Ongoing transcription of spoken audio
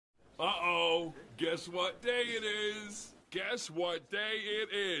Guess what day it is? Guess what day it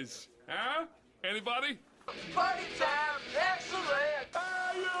is? Huh? Anybody? Party time, excellent!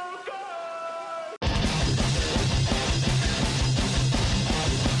 Are you good?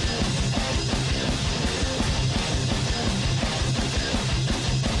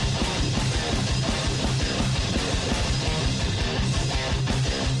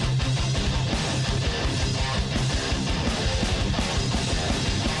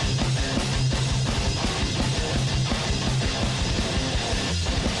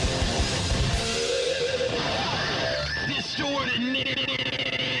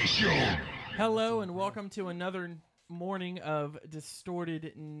 Hello and welcome to another morning of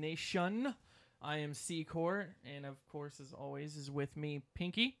Distorted Nation. I am C-Core, and of course, as always, is with me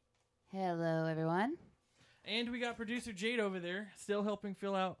Pinky. Hello, everyone. And we got producer Jade over there, still helping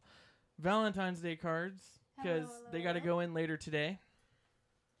fill out Valentine's Day cards, because they got to go in later today.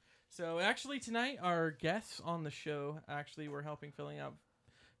 So actually tonight, our guests on the show actually were helping filling out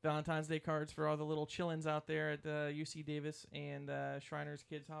Valentine's Day cards for all the little chillins out there at UC Davis and Shriners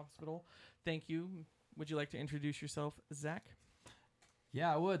Kids Hospital. Thank you. Would you like to introduce yourself, Zach?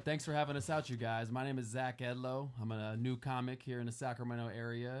 Yeah, I would. Thanks for having us out, you guys. My name is Zach Edlow. I'm a new comic here in the Sacramento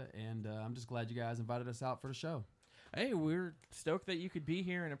area, and I'm just glad you guys invited us out for the show. Hey, we're stoked that you could be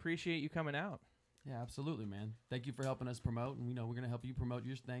here and appreciate you coming out. Yeah, absolutely, man. Thank you for helping us promote, and we know we're going to help you promote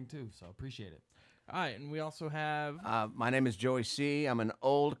your thing, too, so appreciate it. All right, and we also have... My name is Joey C. I'm an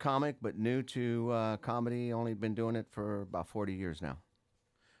old comic, but new to comedy. Only been doing it for about 40 years now.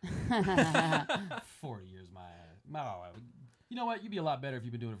 40 years, my... You know what? You'd be a lot better if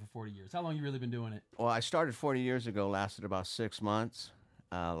you've been doing it for 40 years. How long you really been doing it? Well, I started 40 years ago, lasted about 6 months.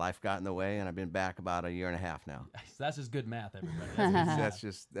 Life got in the way, and I've been back about a year and a half now. That's just good math,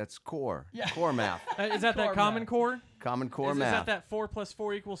 everybody. That's core. Yeah. Core math. Is that that Common math. Core? Common core Is math. that 4 +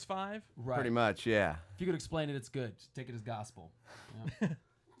 4 = 5? Right. Pretty much, yeah. If you could explain it, it's good. Just take it as gospel. Yeah.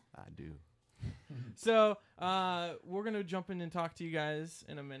 I do. So, we're going to jump in and talk to you guys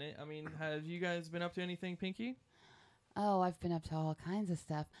in a minute. I mean, have you guys been up to anything, Pinky? Oh, I've been up to all kinds of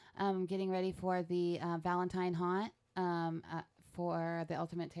stuff. Getting ready for the Valentine Haunt for the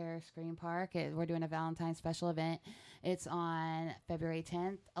Ultimate Terror Scream Park. We're doing a Valentine special event. It's on February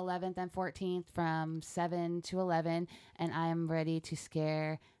 10th, 11th, and 14th from 7 to 11, and I'm ready to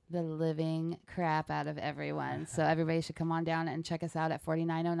scare the living crap out of everyone. So everybody should come on down and check us out at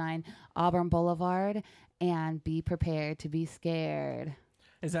 4909 Auburn Boulevard and be prepared to be scared.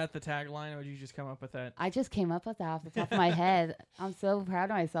 Is that the tagline, or did you just come up with that? I just came up with that off the top of my head. I'm so proud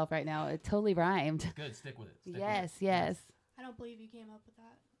of myself right now. It totally rhymed. Good. Stick with it. Yes. I don't believe you came up with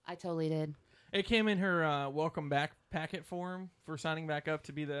that. I totally did. It came in her welcome back packet form for signing back up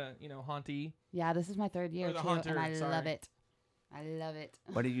to be the, hauntee. Yeah, this is my third year, Or the too, haunter, and I sorry. love it. I love it.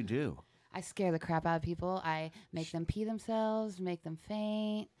 What do you do? I scare the crap out of people. I make them pee themselves, make them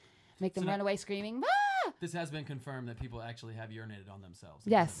faint, make them So run now- away screaming, ah! This has been confirmed that people actually have urinated on themselves.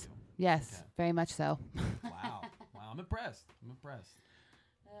 Yes. Okay. Yes, very much so. Wow. I'm impressed.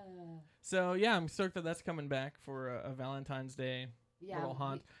 So, yeah, I'm stoked that that's coming back for a Valentine's Day little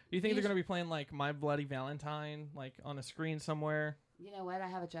haunt. Do you think they're going to be playing, like, My Bloody Valentine, like, on a screen somewhere? You know what? I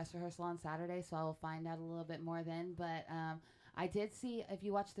have a dress rehearsal on Saturday, so I will find out a little bit more then. But I did see, if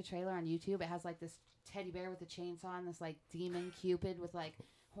you watch the trailer on YouTube, it has like this teddy bear with a chainsaw and this like demon Cupid with like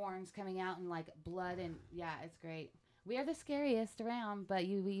horns coming out and like blood. And yeah, it's great. We are the scariest around, but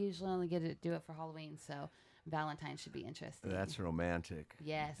we usually only get to do it for Halloween. So Valentine should be interesting. That's romantic.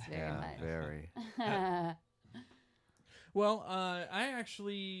 Yes, very much. Very. Well, I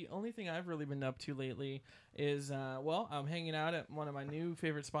actually, only thing I've really been up to lately is, I'm hanging out at one of my new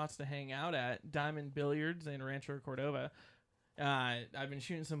favorite spots to hang out at, Diamond Billiards in Rancho Cordova. I've been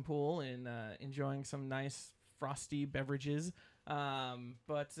shooting some pool and enjoying some nice frosty beverages.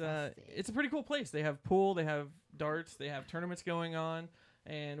 But it's a pretty cool place. They have pool, they have darts, they have tournaments going on,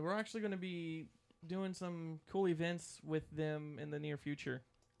 and we're actually going to be doing some cool events with them in the near future.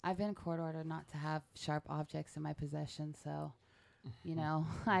 I've been court ordered not to have sharp objects in my possession, so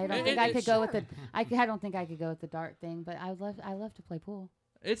I don't think I could go with the. I don't think I could go with the dart thing, but I love to play pool.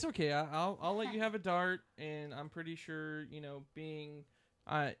 It's okay. I'll let you have a dart, and I'm pretty sure being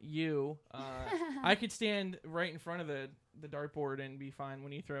you, I could stand right in front of the dartboard and be fine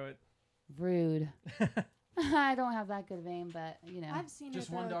when you throw it. Rude. I don't have that good of aim, but I've seen Just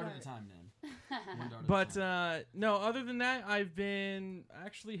her one throw a dart at a time, then. One dart at a But time. no, other than that, I've been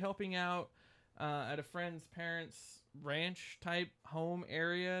actually helping out at a friend's parents' ranch type home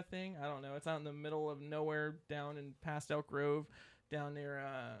area thing. I don't know. It's out in the middle of nowhere, down in past Elk Grove, down near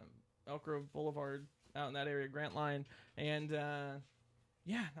Elk Grove Boulevard, out in that area, Grant Line, and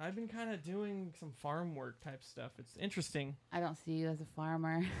yeah, I've been kind of doing some farm work type stuff. It's interesting. I don't see you as a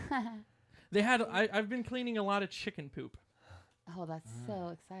farmer. They had I've been cleaning a lot of chicken poop. Oh, that's so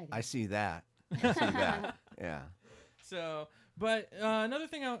exciting. I see that. I see that. Yeah. So, but another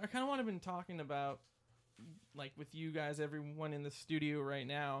thing I kind of want to been talking about, like with you guys, everyone in the studio right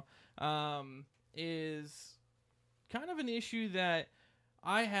now, is kind of an issue that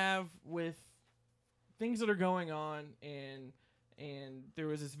I have with things that are going on, and there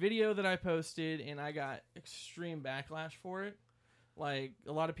was this video that I posted, and I got extreme backlash for it. Like,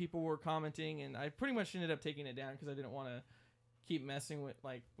 a lot of people were commenting, and I pretty much ended up taking it down because I didn't want to keep messing with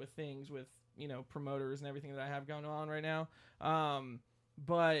things with, you know, promoters and everything that I have going on right now.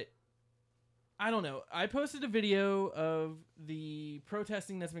 But I don't know. I posted a video of the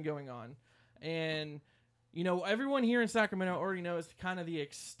protesting that's been going on, and you know, everyone here in Sacramento already knows kind of the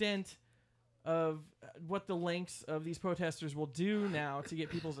extent of what the lengths of these protesters will do now to get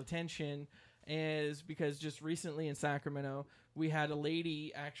people's attention, is because just recently in Sacramento, we had a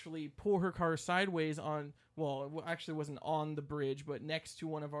lady actually pull her car sideways on, well, it actually wasn't on the bridge, but next to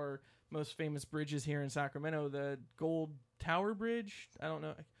one of our most famous bridges here in Sacramento, the Gold Tower Bridge. I don't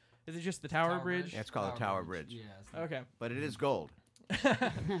know. Is it just the Tower Bridge? Yeah, it's called a Tower Bridge. Yeah. Okay. But it is gold.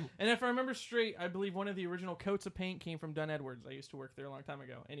 And if I remember straight, I believe one of the original coats of paint came from Dunn Edwards. I used to work there a long time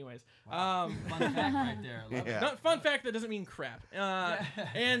ago. Anyways, Fun fact right there. Love Yeah. it. not fun fact, that doesn't mean crap.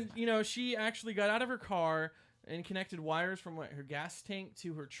 And you know, she actually got out of her car and connected wires from her gas tank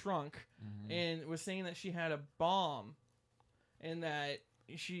to her trunk, and was saying that she had a bomb, and that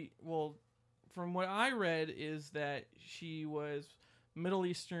from what I read, is that she was Middle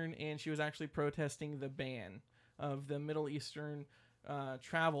Eastern, and she was actually protesting the ban of the Middle Eastern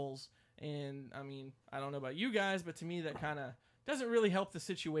travels. And I mean, I don't know about you guys, but to me that kind of doesn't really help the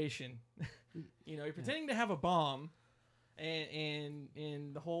situation. You know, you're pretending to have a bomb, and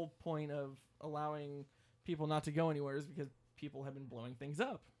the whole point of allowing people not to go anywhere is because people have been blowing things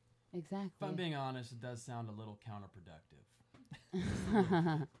up. Exactly. If I'm being honest, it does sound a little counterproductive.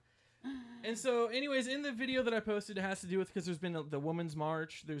 And so, anyways, in the video that I posted, it has to do with, because there's been the Women's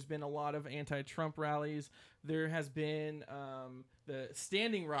March, there's been a lot of anti-Trump rallies, there has been the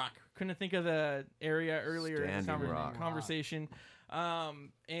Standing Rock. Couldn't think of the area earlier in the Standing Rock. conversation.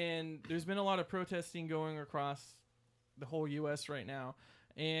 And there's been a lot of protesting going across the whole U.S. right now.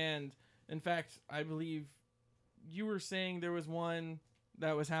 And in fact, I believe you were saying there was one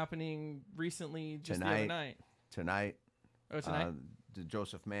that was happening recently, just the other night. Tonight. Oh, tonight? The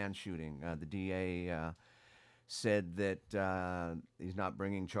Joseph Mann shooting. The DA said that he's not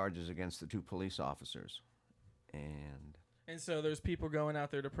bringing charges against the 2 police officers. And so there's people going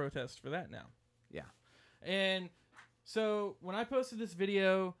out there to protest for that now. Yeah. And so when I posted this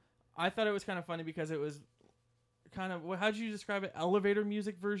video, I thought it was kind of funny because it was kind of, how'd you describe it? Elevator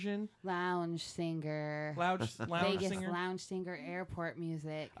music version? Lounge singer. Lounge Vegas singer? lounge singer, airport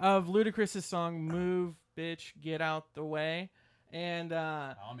music. Of Ludacris's song, Move, Bitch, Get Out the Way. And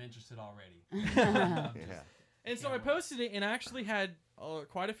I'm interested already. Yeah. and so I posted it, and I actually had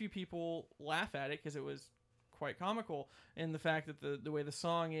quite a few people laugh at it because it was quite comical in the fact that the way the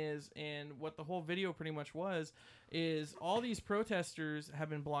song is, and what the whole video pretty much was, is all these protesters have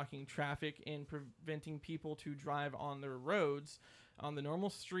been blocking traffic and preventing people to drive on their roads, on the normal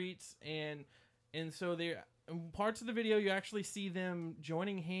streets, and so they, in parts of the video you actually see them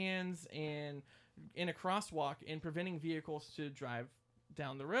joining hands and in a crosswalk and preventing vehicles to drive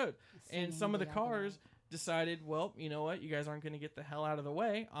down the road. And some of the cars decided, well, you know what, you guys aren't going to get the hell out of the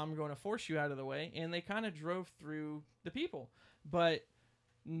way. I'm going to force you out of the way. And they kind of drove through the people. But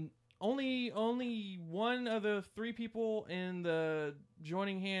only one of the 3 people in the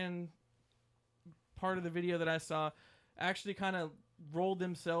joining hand part of the video that I saw actually kind of rolled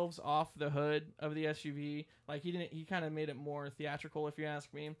themselves off the hood of the SUV. Like, he kind of made it more theatrical, if you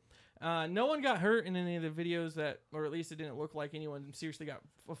ask me. No one got hurt in any of the videos or at least it didn't look like anyone seriously got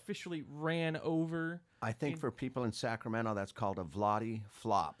officially ran over. I think for people in Sacramento, that's called a Vladi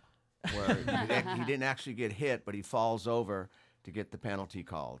flop, where he didn't actually get hit, but he falls over to get the penalty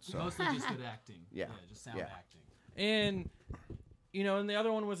called. So Mostly just good acting. Yeah. Just sound Yeah. acting. And, you know, and the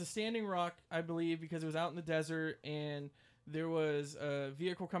other one was a Standing Rock, I believe, because it was out in the desert, and there was a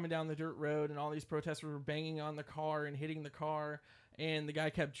vehicle coming down the dirt road, and all these protesters were banging on the car and hitting the car, and the guy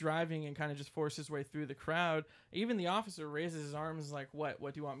kept driving and kind of just forced his way through the crowd. Even the officer raises his arms like, what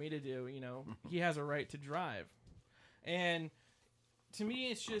do you want me to do? You know, he has a right to drive. And to me,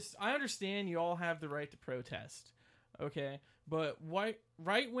 it's just, I understand you all have the right to protest, okay? But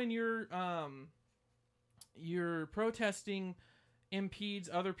right when you're protesting impedes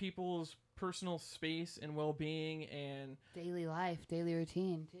other people's personal space and well-being and Daily life, daily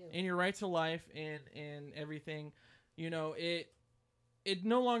routine too. and your right to life and everything, it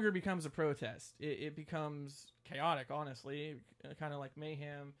no longer becomes a protest. It becomes chaotic, honestly, kind of like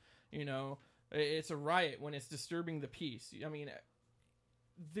mayhem. It's a riot when it's disturbing the peace. I mean,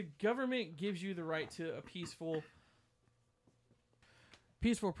 the government gives you the right to a peaceful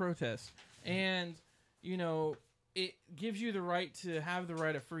protest, and it gives you the right to have the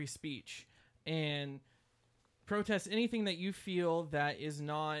right of free speech and protest anything that you feel that is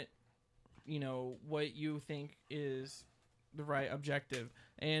not what you think is the right objective.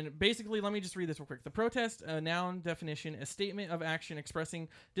 And basically, let me just read this real quick. The protest, a noun definition, a statement of action expressing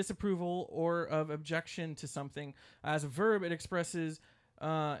disapproval or of objection to something. As a verb, it expresses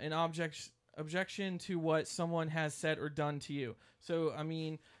an objection to what someone has said or done to you. So, I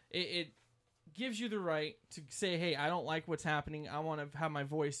mean, it gives you the right to say, hey, I don't like what's happening. I want to have my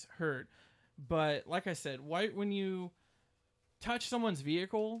voice heard. But like I said, when you touch someone's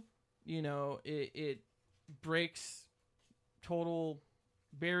vehicle, it breaks total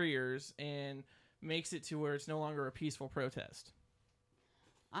barriers and makes it to where it's no longer a peaceful protest.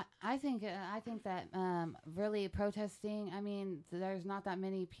 I think that really protesting. I mean, there's not that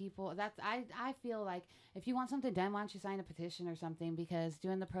many people. I feel like if you want something done, why don't you sign a petition or something? Because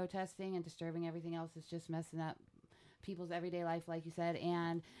doing the protesting and disturbing everything else is just messing up people's everyday life, like you said.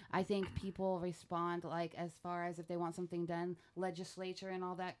 And I think people respond like as far as if they want something done, legislature and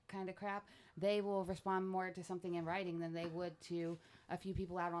all that kind of crap, they will respond more to something in writing than they would to a few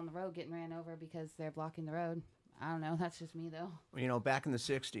people out on the road getting ran over because they're blocking the road. I don't know. That's just me, though. Back in the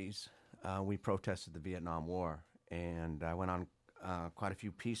 60s, we protested the Vietnam War, and I went on quite a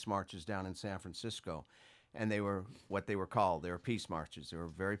few peace marches down in San Francisco, and they were what they were called. They were peace marches. They were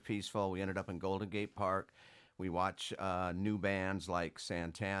very peaceful. We ended up in Golden Gate Park. We watched new bands like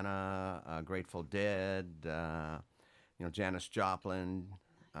Santana, Grateful Dead, Janis Joplin,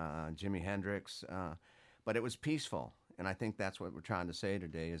 Jimi Hendrix, but it was peaceful, and I think that's what we're trying to say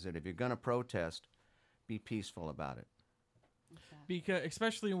today, is that if you're going to protest, be peaceful about it. Because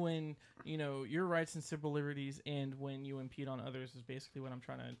especially when your rights and civil liberties and when you impede on others is basically what I'm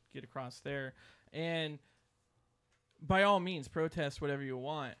trying to get across there. And by all means, protest whatever you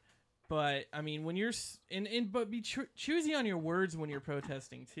want. But I mean, when you're but be choosy on your words when you're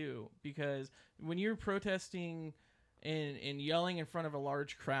protesting too, because when you're protesting and yelling in front of a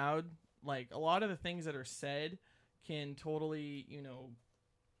large crowd, like a lot of the things that are said can totally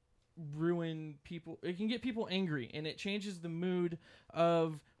ruin people. It can get people angry, and it changes the mood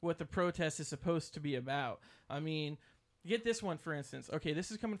of what the protest is supposed to be about. I mean, get this one for instance. Okay, this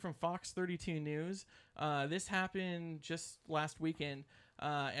is coming from Fox 32 News. This happened just last weekend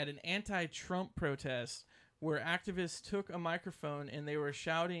at an anti-Trump protest where activists took a microphone and they were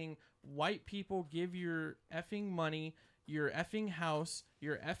shouting, "White people, give your effing money, your effing house,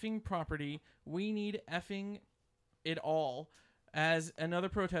 your effing property. We need effing it all." As another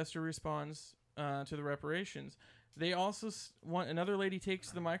protester responds to the reparations. They also another lady takes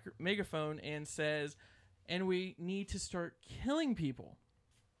the megaphone and says, "And we need to start killing people.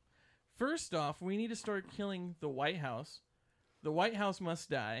 First off, we need to start killing the White House. The White House must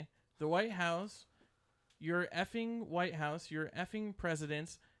die. The White House, your effing White House, your effing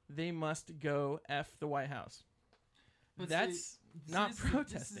presidents, they must go F the White House." But that's not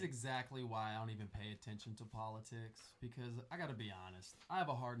protesting. This is exactly why I don't even pay attention to politics, because I got to be honest. I have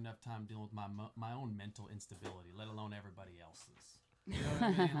a hard enough time dealing with my own mental instability, let alone everybody else's. You know what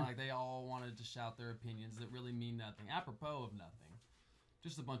I mean? Like, they all wanted to shout their opinions that really mean nothing, apropos of nothing.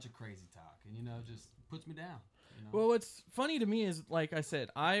 Just a bunch of crazy talk, and, just puts me down. Well, what's funny to me is, like I said,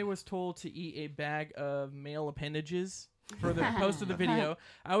 I was told to eat a bag of male appendages for the post of the video.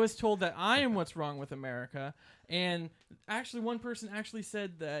 I was told that I am what's wrong with America, and actually one person actually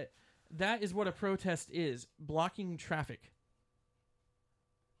said that is what a protest is: blocking traffic.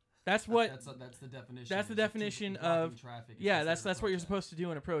 That's what. That's the definition. That's the definition of traffic. Yeah, that's what you're supposed to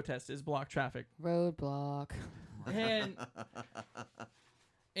do in a protest, is block traffic. Roadblock. And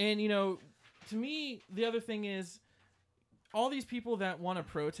to me, the other thing is, all these people that want to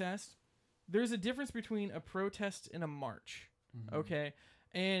protest, there's a difference between a protest and a march. Mm-hmm. Okay.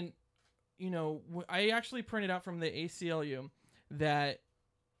 And, I actually printed out from the ACLU that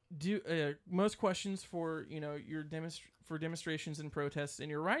most questions for, your demonstrations and protests and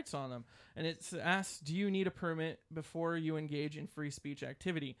your rights on them. And it's asked, do you need a permit before you engage in free speech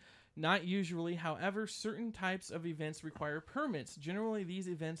activity? Not usually. However, certain types of events require permits. Generally, these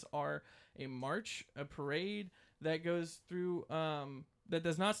events are a march, a parade that goes through that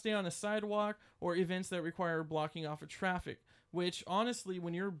does not stay on a sidewalk or events that require blocking off of traffic, which honestly,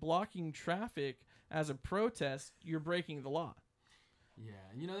 when you're blocking traffic as a protest, you're breaking the law. Yeah,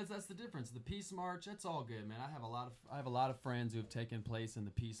 you know that's the difference. The peace march, that's all good, man. I have a lot of friends who have taken place in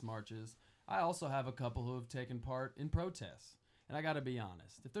the peace marches. I also have a couple who have taken part in protests. And I got to be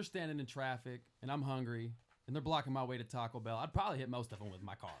honest, if they're standing in traffic and I'm hungry and they're blocking my way to Taco Bell, I'd probably hit most of them with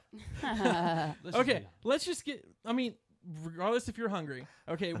my car. Okay, let's just get, I mean, regardless if you're hungry.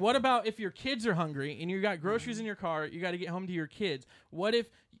 Okay, what about if your kids are hungry and you got groceries in your car, you got to get home to your kids? What if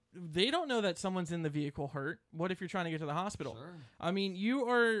they don't know that someone's in the vehicle hurt? What if you're trying to get to the hospital? Sure. I mean, you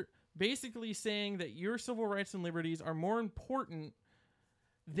are basically saying that your civil rights and liberties are more important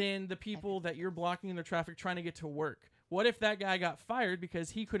than the people that you're blocking in the traffic trying to get to work. What if that guy got fired because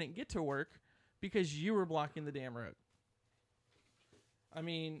he couldn't get to work because you were blocking the damn road? I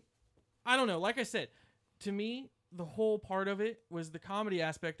mean, I don't know. Like I said, to me, the whole part of it was the comedy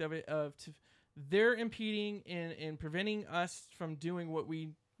aspect of it. They're impeding and preventing us from doing what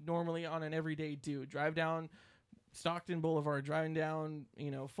we normally on an everyday do. Drive down Stockton Boulevard, driving down,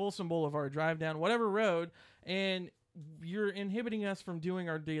 Folsom Boulevard, drive down whatever road, and you're inhibiting us from doing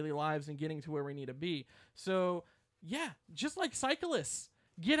our daily lives and getting to where we need to be. So, yeah, just like cyclists,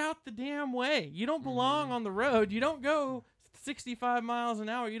 get out the damn way. You don't belong on the road. You don't go 65 miles an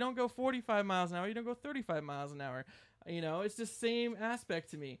hour. You don't go 45 miles an hour. You don't go 35 miles an hour. It's the same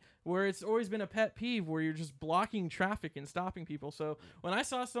aspect to me, where it's always been a pet peeve where you're just blocking traffic and stopping people. So when I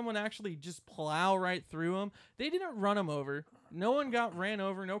saw someone actually just plow right through them, they didn't run them over. No one got ran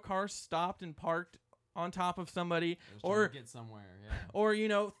over. No car stopped and parked on top of somebody, or get somewhere, yeah. Or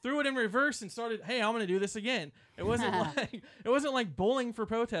threw it in reverse and started, hey, I'm going to do this again. It wasn't like bowling for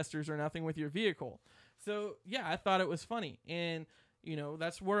protesters or nothing with your vehicle. So yeah, I thought it was funny, and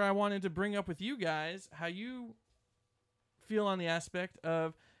that's where I wanted to bring up with you guys how you feel on the aspect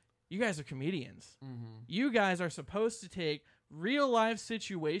of, you guys are comedians. You guys are supposed to take real life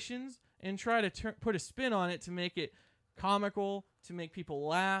situations and try to put a spin on it to make it comical, to make people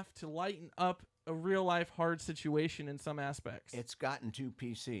laugh, to lighten up a real life hard situation in some aspects. It's gotten too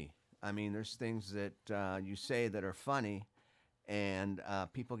PC. I mean, there's things that you say that are funny, and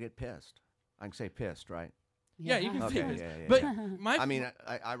people get pissed. I can say pissed, right? Yeah, you can say Okay, pissed. yeah. But I mean,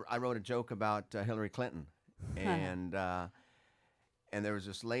 I wrote a joke about Hillary Clinton, and there was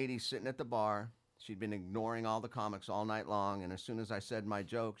this lady sitting at the bar. She'd been ignoring all the comics all night long, and as soon as I said my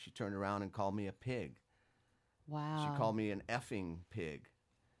joke, she turned around and called me a pig. Wow. She called me an effing pig.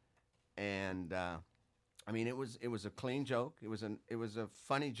 And I mean, it was a clean joke. It was a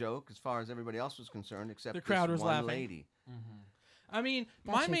funny joke as far as everybody else was concerned, except the crowd this was one laughing. lady. I mean,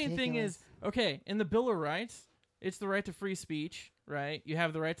 That's my main thing ridiculous. is, okay, in the Bill of Rights, it's the right to free speech, right? You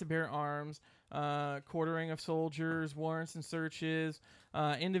have the right to bear arms, quartering of soldiers, warrants and searches,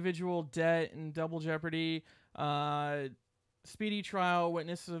 individual debt and double jeopardy, speedy trial,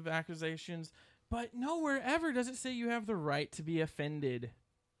 witness of accusations. But nowhere ever does it say you have the right to be offended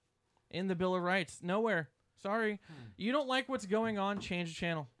in the Bill of Rights. Nowhere. Sorry. You don't like what's going on, change the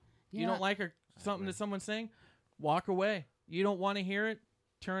channel. You Yeah. don't like something that someone's saying, walk away. You don't want to hear it,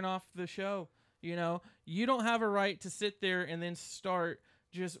 turn off the show. You don't have a right to sit there and then start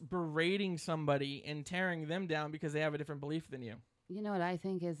just berating somebody and tearing them down because they have a different belief than you. You know what I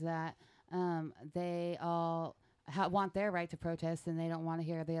think is that they all want their right to protest, and they don't want to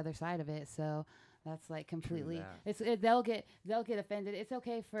hear the other side of it. So that's like completely. They'll get offended. It's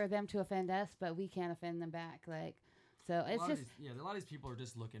okay for them to offend us, but we can't offend them back. So it's just a lot of these people are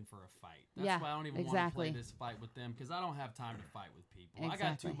just looking for a fight. That's Yeah, why I don't even want to play this fight with them, because I don't have time to fight with people. I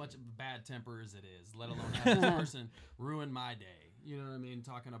got too much of a bad temper as it is, let alone have this person ruin my day. You know what I mean?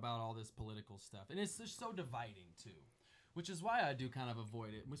 Talking about all this political stuff. And it's just so dividing, too. Which is why I do kind of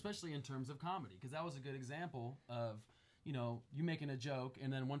avoid it, especially in terms of comedy, because that was a good example of, you making a joke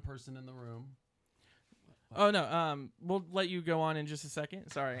and then one person in the room. Oh, no. We'll let you go on in just a second.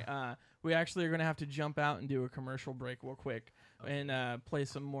 Sorry. We actually are going to have to jump out and do a commercial break real quick and play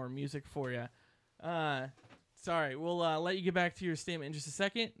some more music for you. Sorry. We'll let you get back to your statement in just a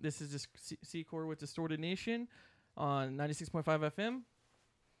second. This is just C-Core with Distorted Nation on 96.5 FM,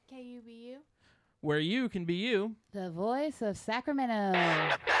 KUBU. where you can be you. the voice of Sacramento.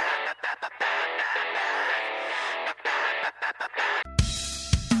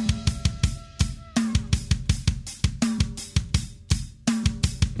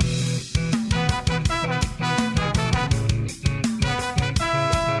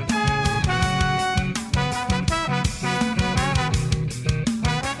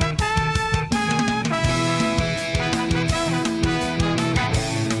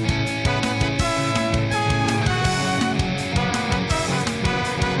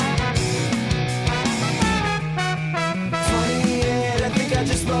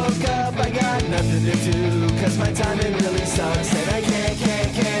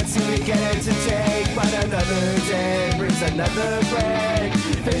 another break.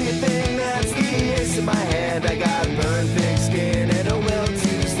 If anything, that's the ace in my hand. I got burned thick skin and a will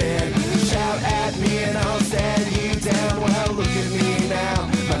to stand. Shout at me and I'll stand you down. Well, look at me now,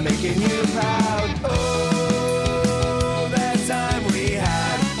 I'm making you proud. Oh, that time we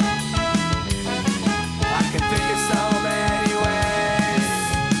had. I can think of so many ways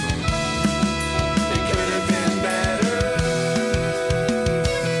it could have been better.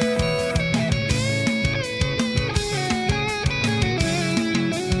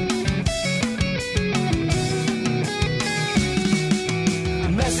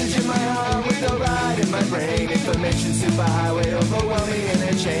 Message in my heart with a ride in my brain. Information superhighway overwhelming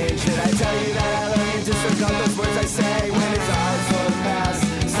interchange. Should I tell you that I learned to disregard those words I say when it's ours for the past?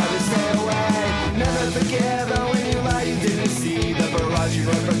 It's time to stay away. Never forgive, oh, when you lie you didn't see the barrage of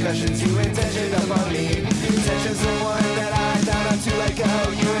repercussions you intended upon me. Intentions the one that I thought I'm to let go.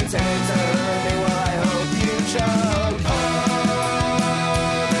 You intend to hurt me, well I hope you choke. Oh,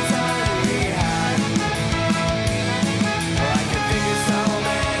 the time we had. Oh, I can think of so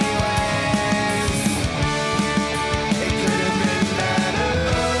many ways it could have been better.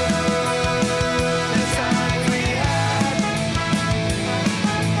 The time we had.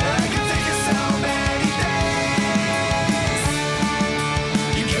 Oh, I can think of so many things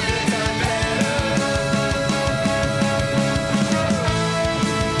you could have done better.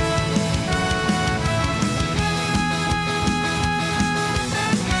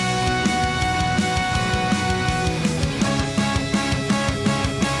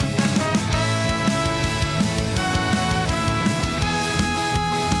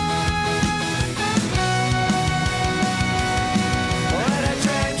 When I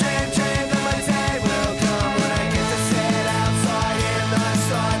dream, then my day will come. When I get to sit outside in the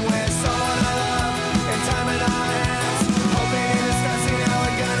sun with someone I love and time in our hands, hoping and discussing how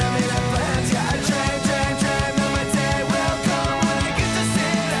we're gonna meet our plans. Yeah, I dream, then my day will come. When I get to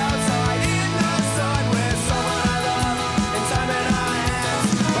sit outside in the sun with someone I love and time in our hands,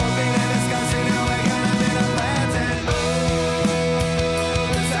 hoping and discussing how we're gonna meet our plans. And oh,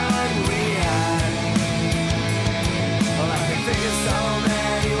 the time we had. Well, I can think of so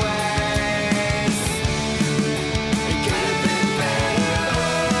many ways it could have been better.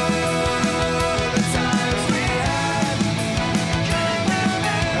 The times we had could have been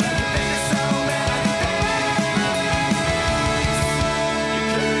better. I can think of so many things you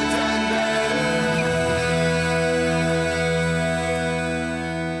could have done better.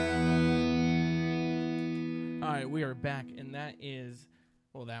 All right, we are back, and that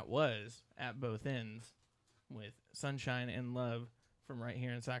was At Both Ends with Sunshine and Love from right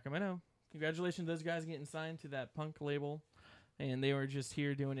here in Sacramento. Congratulations to those guys getting signed to that punk label, and they were just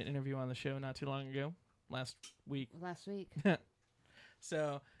here doing an interview on the show not too long ago, last week.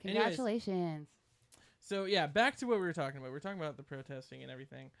 So, anyways, Congratulations. so yeah, back to what we were talking about. We were talking about the protesting and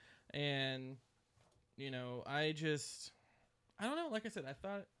everything, and I don't know. Like I said, I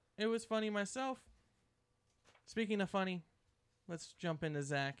thought it was funny myself. Speaking of funny, let's jump into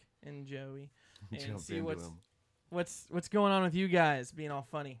Zach and Joey and Jump see into what's 'em. what's going on with you guys being all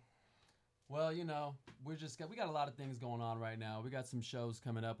funny. Well, we got a lot of things going on right now. We got some shows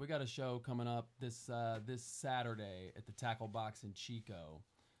coming up. We got a show coming up this Saturday at the Tackle Box in Chico.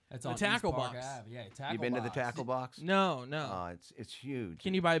 That's The on Tackle East Park Box. Ave. Yeah, Tackle You been to the Box. tackle box? No. Oh, it's huge.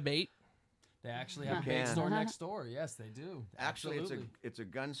 Can you buy bait? They actually have a You big can. store next door. Yes, they do. Actually, Absolutely. it's a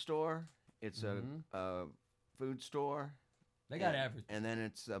gun store. It's a food store. They got and- everything. And then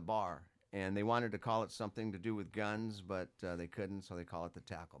it's a bar. And they wanted to call it something to do with guns, but they couldn't, so they call it the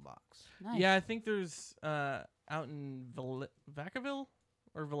Tackle Box. Nice. Yeah, I think there's out in Vacaville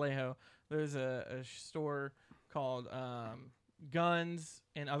or Vallejo. There's a store called Guns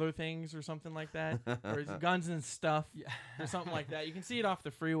and Other Things or something like that, or it's Guns and Stuff or something like that. You can see it off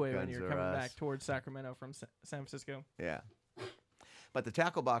the freeway when Guns you're R coming Us. back towards Sacramento from San Francisco. Yeah. But the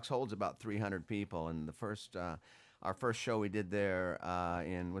Tackle Box holds about 300 people, and the first our first show we did there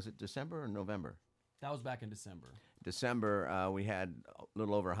was it December or November? That was back in December. December, we had a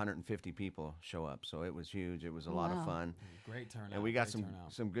little over 150 people show up, so it was huge. It was a lot of Wow. fun. Great turnout. And we got great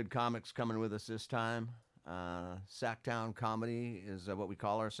turnout. some good comics coming with us this time. Sacktown Comedy is what we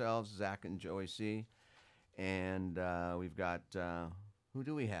call ourselves, Zach and Joey C. And we've got, who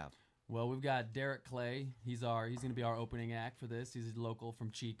do we have? Well, we've got Derek Clay. He's going to be our opening act for this. He's local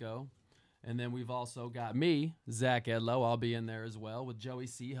from Chico. And then we've also got me, Zach Edlow. I'll be in there as well with Joey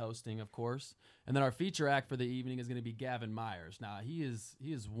C hosting, of course. And then our feature act for the evening is going to be Gavin Myers. Now, he is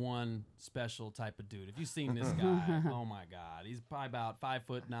one special type of dude. If you've seen this guy, oh my God. He's probably about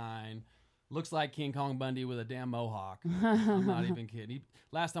 5'9", Looks like King Kong Bundy with a damn mohawk. I'm not even kidding.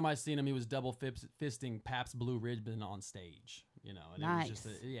 Last time I seen him, he was double fisting Pabst Blue Ribbon on stage. You know, and Nice. it was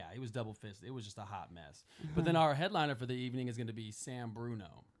just he was double fisted. It was just a hot mess. But then our headliner for the evening is going to be Sam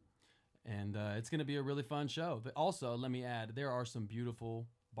Bruno, and it's going to be a really fun show. But also, let me add, there are some beautiful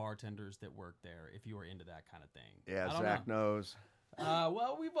bartenders that work there. If you are into that kind of thing, Yeah, I don't Zach know. knows.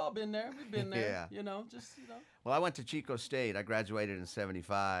 Well, we've all been there. We've been there. Yeah. You know, just you know. Well, I went to Chico State. I graduated in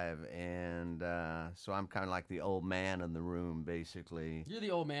 '75, and so I'm kind of like the old man in the room, basically. You're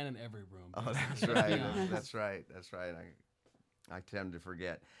the old man in every room. Oh, basically. that's Let's right. be honest. That's right. That's right. I tend to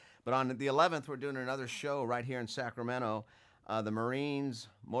forget. But on the 11th, we're doing another show right here in Sacramento. The Marines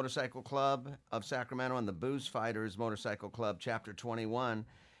Motorcycle Club of Sacramento and the Booze Fighters Motorcycle Club, Chapter 21,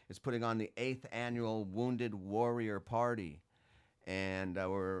 is putting on the 8th annual Wounded Warrior Party. And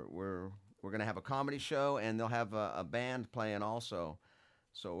we're going to have a comedy show, and they'll have a band playing also.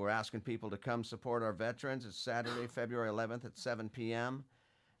 So we're asking people to come support our veterans. It's Saturday, February 11th at 7 p.m.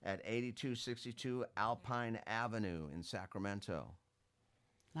 at 8262 Alpine Avenue in Sacramento.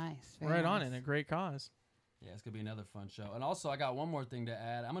 Nice. Very Right on, nice. and a great cause. Yeah, it's going to be another fun show. And also, I got one more thing to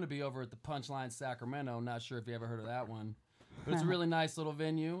add. I'm going to be over at the Punchline Sacramento. I'm not sure if you ever heard of that one. But it's a really nice little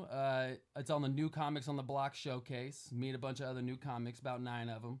venue. It's on the New Comics on the Block showcase. Meet a bunch of other new comics, about 9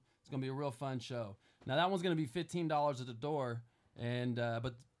 of them. It's going to be a real fun show. Now, that one's going to be $15 at the door. And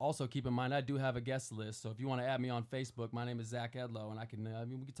but also keep in mind, I do have a guest list. So if you want to add me on Facebook, my name is Zach Edlow, and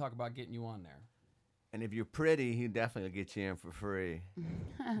we can talk about getting you on there. And if you're pretty, he definitely will get you in for free.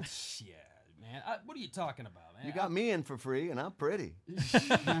 Yeah, man. What are you talking about, man? You got me in for free, and I'm pretty.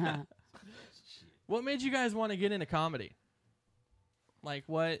 What made you guys want to get into comedy? Like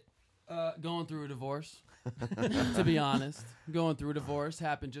what? Going through a divorce, to be honest. Going through a divorce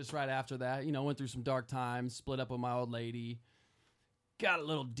happened just right after that. You know, went through some dark times, split up with my old lady, got a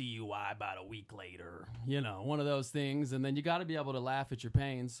little DUI about a week later. You know, one of those things. And then you got to be able to laugh at your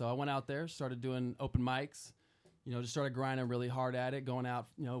pain. So I went out there, started doing open mics, you know, just started grinding really hard at it, going out.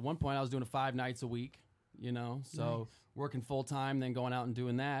 You know, at one point I was doing it 5 nights a week, you know, so working full time, then going out and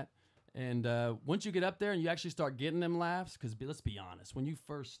doing that. And once you get up there and you actually start getting them laughs, because let's be honest, when you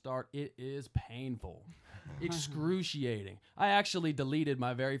first start, it is painful, excruciating. I actually deleted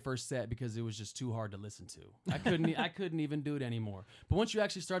my very first set because it was just too hard to listen to. I couldn't even do it anymore. But once you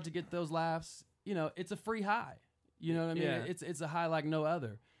actually start to get those laughs, you know, it's a free high. You know what I mean? Yeah. It's a high like no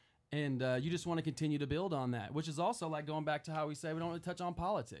other. And you just want to continue to build on that, which is also like going back to how we say we don't really touch on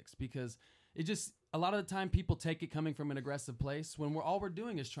politics, because it just, a lot of the time people take it coming from an aggressive place when all we're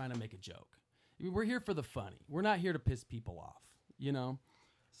doing is trying to make a joke. I mean, we're here for the funny. We're not here to piss people off, you know?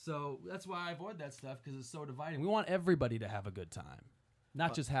 So that's why I avoid that stuff, because it's so dividing. We want everybody to have a good time,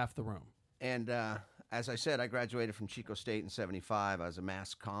 not just half the room. And as I said, I graduated from Chico State in '75. I was a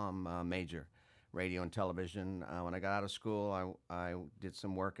mass comm major, radio and television. When I got out of school, I did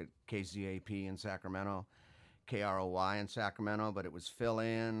some work at KZAP in Sacramento, KROY in Sacramento, but it was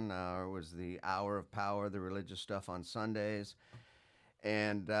fill-in. It was the Hour of Power, the religious stuff on Sundays.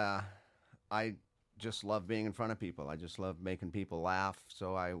 And I just love being in front of people. I just love making people laugh.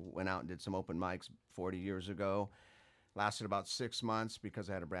 So I went out and did some open mics 40 years ago. Lasted about 6 months because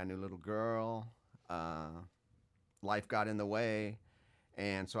I had a brand new little girl. Life got in the way.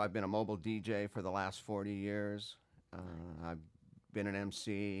 And so I've been a mobile DJ for the last 40 years. I've been an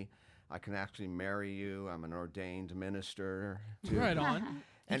MC. I can actually marry you. I'm an ordained minister. Right on.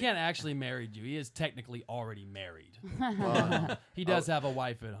 He can't actually marry you. He is technically already married. Well, He does have a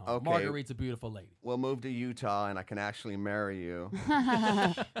wife at home. Okay. Marguerite's a beautiful lady. we'll move to Utah, and I can actually marry you.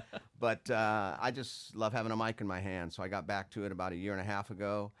 But I just love having a mic in my hand. So I got back to it about 1.5 years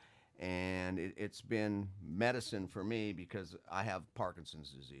ago, and it's been medicine for me because I have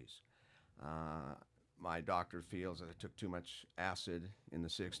Parkinson's disease. My doctor feels that I took too much acid in the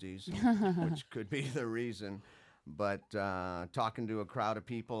 60s, which could be the reason. But talking to a crowd of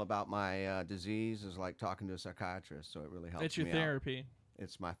people about my disease is like talking to a psychiatrist, so it really helps It's your me out. therapy.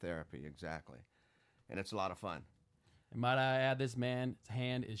 It's my therapy, exactly. And it's a lot of fun. And might I add, this man's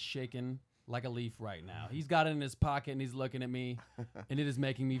hand is shaking like a leaf right now. He's got it in his pocket and he's looking at me, and it is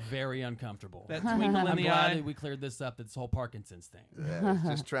making me very uncomfortable. That twinkle in I'm the glad eye. that we cleared this up, this whole Parkinson's thing. Yeah, it's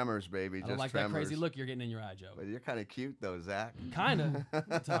just tremors, baby. I Just don't like tremors. that crazy look you're getting in your eye, Joe. But you're kind of cute, though, Zach. Kinda. What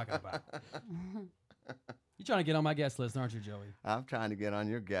are you talking about? You're trying to get on my guest list, aren't you, Joey? I'm trying to get on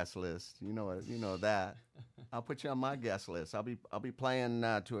your guest list. You know it. You know that. I'll put you on my guest list. I'll be playing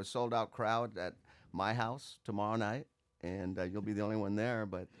to a sold-out crowd at my house tomorrow night, and you'll be the only one there.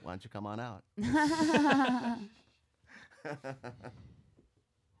 But why don't you come on out?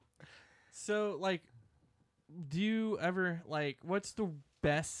 So, like, do you ever, like, what's the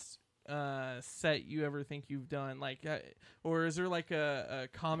best set you ever think you've done? Like, or is there like a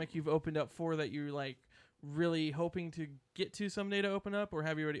comic you've opened up for that you're like really hoping to get to someday to open up, or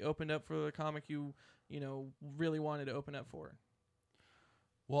have you already opened up for the comic you really wanted to open up for?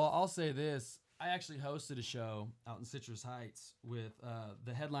 Well, I'll say this. I actually hosted a show out in Citrus Heights with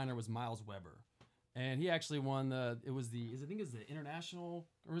the headliner was Miles Weber. And he actually won I think it was the international,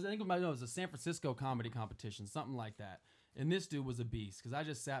 or was it, it was a San Francisco comedy competition, something like that. And this dude was a beast, because I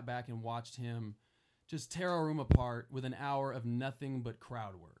just sat back and watched him just tear a room apart with an hour of nothing but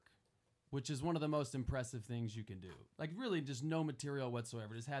crowd work, which is one of the most impressive things you can do. Like, really just no material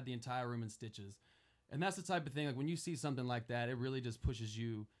whatsoever, just had the entire room in stitches. And that's the type of thing, like when you see something like that, it really just pushes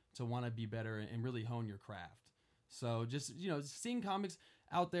you to want to be better and really hone your craft. So just, seeing comics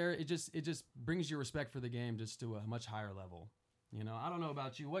out there, it just brings your respect for the game just to a much higher level. I don't know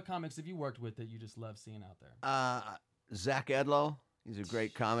about you. What comics have you worked with that you just love seeing out there? Zach Edlow. He's a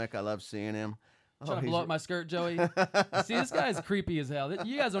great comic. I love seeing him. Trying to blow up my skirt, Joey? See, this guy's creepy as hell.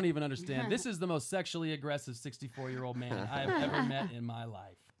 You guys don't even understand. This is the most sexually aggressive 64-year-old man I have ever met in my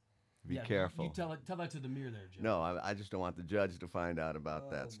life. Be careful. You tell that to the mirror there, Joe. No, I just don't want the judge to find out about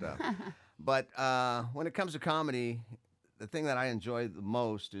that stuff. But when it comes to comedy, the thing that I enjoy the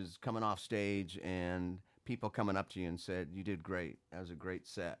most is coming off stage and people coming up to you and said, "You did great. That was a great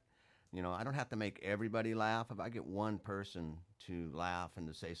set." I don't have to make everybody laugh. If I get one person to laugh and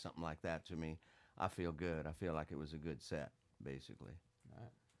to say something like that to me, I feel good. I feel like it was a good set, basically. All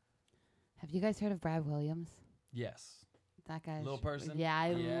right. Have you guys heard of Brad Williams? Yes. That guy's Little person?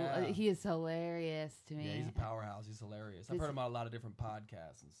 Yeah, he is hilarious to me. Yeah, he's a powerhouse. He's hilarious. I've heard him on a lot of different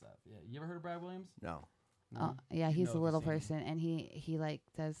podcasts and stuff. Yeah, you ever heard of Brad Williams? No. Oh, yeah, You he's know a if little you've seen person, and he like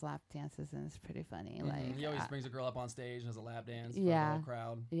does lap dances, and it's pretty funny. Like he always brings a girl up on stage and has a lap dance for Yeah. the whole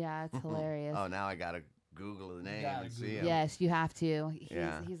crowd. yeah, it's hilarious. Oh, now I got to Google the name gotta and see Google him. Yes, you have to.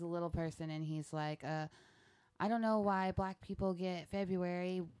 Yeah. He's a little person, and he's like, I don't know why black people get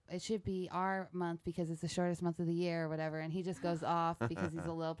February. It should be our month because it's the shortest month of the year or whatever. And he just goes off because he's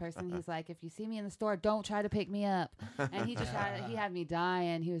a little person. He's like, if you see me in the store, don't try to pick me up. And he had me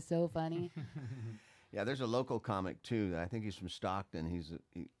dying. He was so funny. Yeah, there's a local comic too. I think he's from Stockton.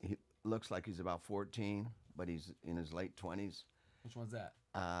 He looks like he's about 14, but he's in his late 20s. Which one's that?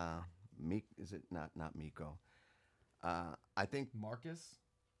 Is it not Miko? I think Marcus?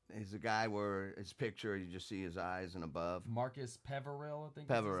 he's a guy where his picture you just see his eyes and above. Marcus Peverill, I think.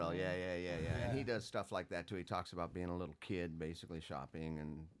 is his Peverell, name. yeah. And he does stuff like that too. He talks about being a little kid, basically shopping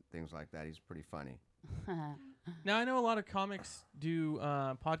and things like that. He's pretty funny. Now, I know a lot of comics do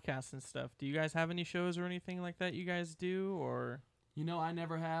podcasts and stuff. Do you guys have any shows or anything like that you guys do, or? I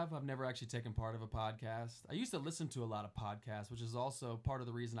never have. I've never actually taken part of a podcast. I used to listen to a lot of podcasts, which is also part of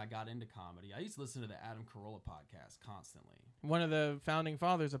the reason I got into comedy. I used to listen to the Adam Carolla podcast constantly. One of the founding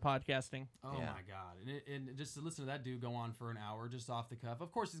fathers of podcasting. Oh, Yeah. my God. And just to listen to that dude go on for an hour just off the cuff.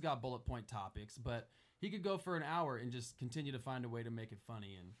 Of course, he's got bullet point topics, but he could go for an hour and just continue to find a way to make it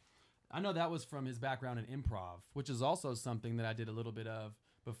funny. And I know that was from his background in improv, which is also something that I did a little bit of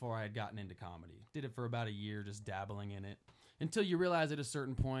before I had gotten into comedy. Did it for about a year, just dabbling in it. Until you realize at a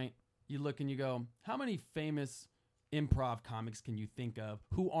certain point, you look and you go, how many famous improv comics can you think of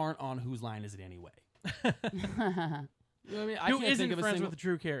who aren't on Whose Line Is It Anyway? You know what I mean? I Who can't isn't think of a friends single... with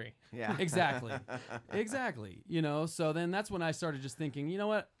Drew Carey? Yeah. Exactly. So then that's when I started just thinking, you know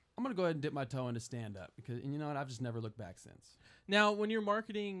what? I'm going to go ahead and dip my toe into stand-up because, and you know what? I've just never looked back since. Now, when you're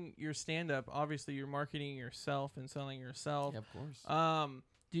marketing your stand-up, obviously you're marketing yourself and selling yourself. Yeah, of course.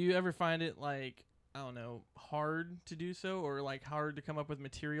 Do you ever find it like, I don't know, hard to do so, or like hard to come up with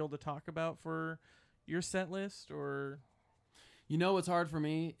material to talk about for your set list, or? You know what's hard for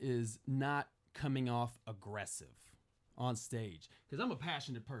me is not coming off aggressive on stage because I'm a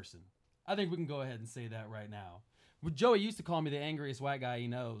passionate person. I think we can go ahead and say that right now. Well, Joey used to call me the angriest white guy he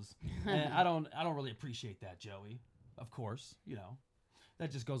knows, and I don't really appreciate that, Joey. Of course,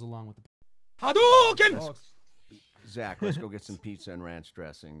 that just goes along with the Hadouken! Zach, let's go get some pizza and ranch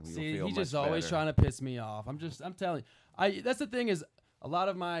dressing. You'll See, feel he's much just always better. trying to piss me off. I'm telling you. That's the thing is, a lot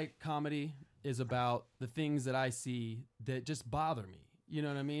of my comedy is about the things that I see that just bother me. You know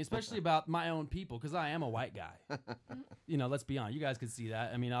what I mean? Especially about my own people, because I am a white guy. Let's be honest. You guys can see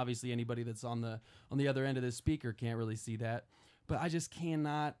that. I mean, obviously, anybody that's on the other end of this speaker can't really see that. But I just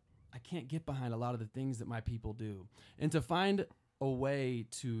cannot. I can't get behind a lot of the things that my people do, and to find a way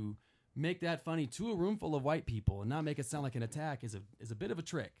to make that funny to a room full of white people and not make it sound like an attack is a bit of a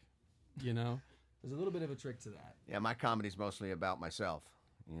trick. There's a little bit of a trick to that. Yeah, my comedy's mostly about myself.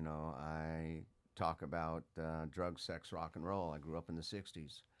 I talk about drugs, sex, rock and roll. I grew up in the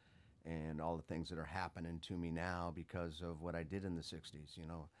 60s and all the things that are happening to me now because of what I did in the 60s.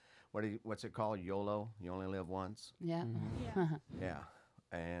 what's it called? YOLO. You only live once. Yeah. Yeah. Yeah.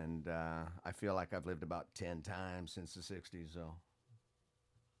 And I feel like I've lived about 10 times since the 60s, so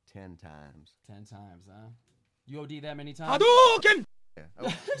 10 times. 10 times, huh? You OD that many times? Yeah.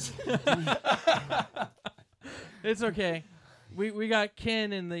 Oh, It's okay. We got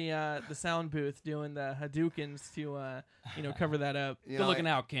Ken in the sound booth doing the Hadoukens to cover that up. you Good know, looking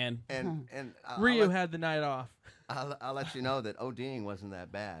out, Ken. And Ryu had the night off. I'll let you know that ODing wasn't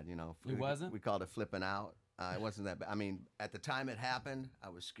that bad. You know, It wasn't? We called it flipping out. It wasn't that bad. I mean, at the time it happened, I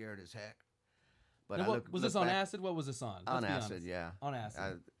was scared as heck. But Now, was this look on back- acid? What was this on? On Let's be acid, honest. yeah. On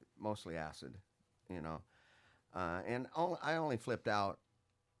acid. Mostly acid, you know. And I only flipped out.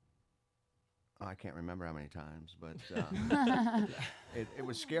 I can't remember how many times, but it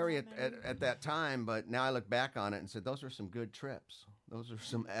was scary at that time. But now I look back on it and said, those are some good trips. Those are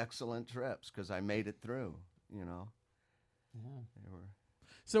some excellent trips because I made it through, you know. Yeah. They were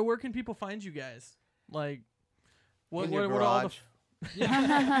So where can people find you guys? Like, what in your what are all the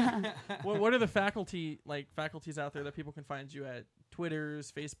garage. what are the faculties out there that people can find you at?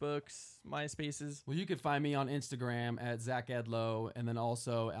 Twitters, Facebooks, MySpaces. Well, you can find me on Instagram at Zach Edlow, and then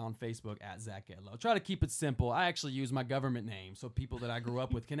also on Facebook at Zach Edlow. Try to keep it simple. I actually use my government name so people that I grew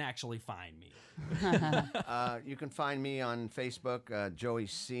up with can actually find me. You can find me on Facebook, Joey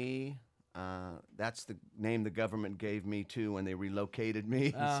C. That's the name the government gave me too when they relocated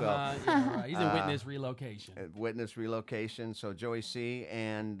me. Yeah, right. He's a witness relocation. Witness relocation. So Joey C.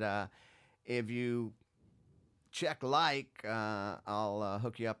 And if you check I'll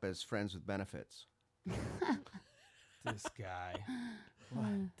hook you up as friends with benefits. This guy. What?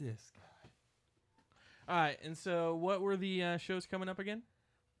 This guy. All right, and so what were the shows coming up again?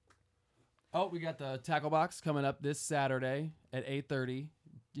 Oh, we got the Tackle Box coming up this Saturday at 8:30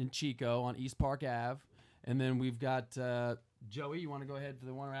 in Chico on East Park Ave. And then we've got Joey, you want to go ahead for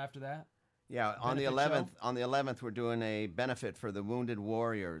the one or after that? Yeah, on the Benefit 11th. show? On the 11th, we're doing a benefit for the Wounded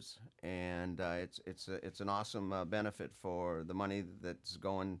Warriors, and it's an awesome benefit for the money that's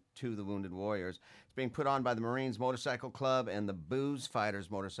going to the Wounded Warriors. It's being put on by the Marines Motorcycle Club and the Booze Fighters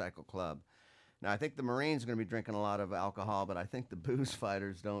Motorcycle Club. Now, I think the Marines are going to be drinking a lot of alcohol, but I think the Booze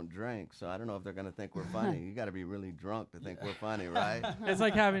Fighters don't drink, so I don't know if they're going to think we're funny. You got to be really drunk to think we're funny, right? It's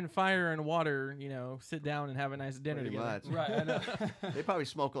like having fire and water, sit down and have a nice dinner Pretty together. much. Right, I know. They probably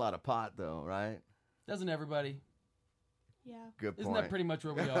smoke a lot of pot, though, right? Doesn't everybody? Yeah. Good point. Isn't that pretty much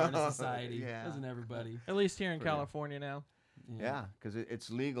where we are in a society? Yeah. Doesn't everybody? At least here in Pretty. California now. Yeah, because it's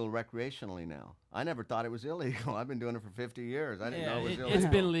legal recreationally now. I never thought it was illegal. I've been doing it for 50 years. I didn't know it was illegal. It's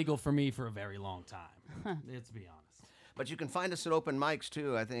been legal for me for a very long time. Let's be honest. But you can find us at open mics,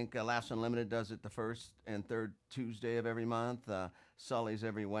 too. I think Laughs Unlimited does it the first and third Tuesday of every month. Sully's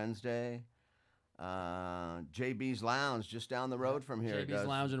every Wednesday. JB's Lounge, just down the road from here. JB's does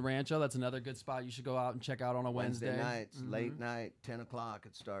Lounge in Rancho. That's another good spot you should go out and check out on a Wednesday. nights, Mhm. late night, 10 o'clock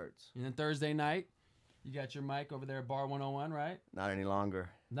it starts. And then Thursday night, you got your mic over there at Bar 101, right? Not any longer.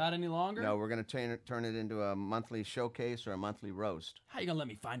 Not any longer? No, we're going to turn it into a monthly showcase or a monthly roast. How you going to let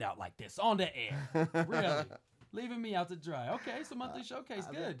me find out like this on the air? Really? Leaving me out to dry. Okay, so monthly showcase.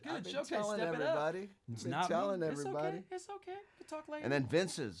 Good. I've been Showcase. telling Step it up. everybody. It's Been not me. telling It's everybody. okay. It's okay. We'll talk later. And then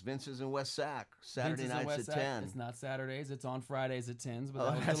Vince's in West Sac, Saturday Vince's in nights West at Sac. 10. It's not Saturdays. It's on Fridays at 10s, but Oh,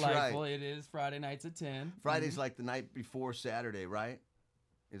 that was that's delightful. right. It is Friday nights at 10. Friday's like the night before Saturday, right?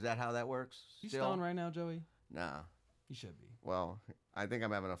 Is that how that works? You Still? stoned right now, Joey? Nah. You should be. Well, I think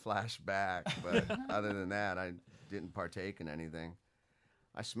I'm having a flashback, but other than that, I didn't partake in anything.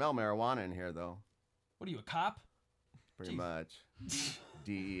 I smell marijuana in here, though, What are you, a cop? pretty Jeez. much.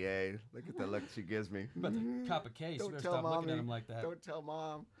 DEA. Look at the look she gives me. You about to cop a case. You Don't better tell stop looking mommy. at him like that. Don't tell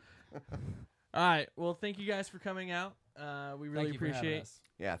mom. All right. Well, thank you guys for coming out. We really Thank you for having appreciate. us.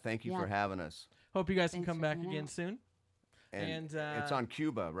 Yeah, thank you Yeah. for having us. Hope you guys can Thanks come for back coming again out. soon. And, And, it's on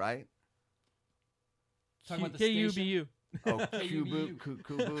Cuba, right? Talking about the KUBU. Oh, KUBU.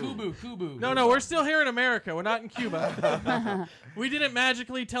 Kubu. Kubu. No, we're still here in America. We're not in Cuba. We didn't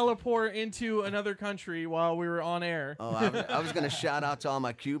magically teleport into another country while we were on air. Oh, I was going to shout out to all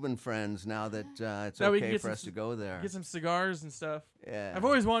my Cuban friends now that it's That we can okay get for some us to go there. Get some cigars and stuff. Yeah. I've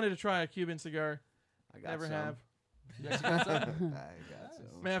always wanted to try a Cuban cigar. I got Never some. have. You actually got some? I got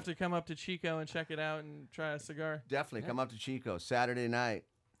some. May have to come up to Chico and check it out and try a cigar. Definitely come up to Chico Saturday night.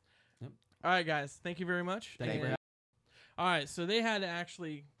 All right, guys. Thank you very much. Thank you for And- having All right, so they had to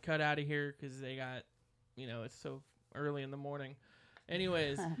actually cut out of here because they got, it's so early in the morning.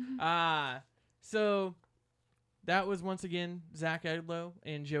 Anyways, so that was once again Zach Edlow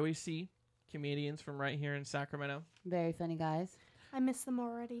and Joey C., comedians from right here in Sacramento. Very funny guys. I miss them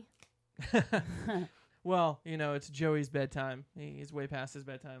already. Well, it's Joey's bedtime. He's way past his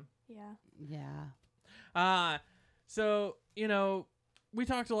bedtime. Yeah. Yeah. So, we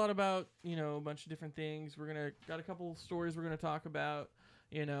talked a lot about, a bunch of different things. Got a couple stories we're going to talk about,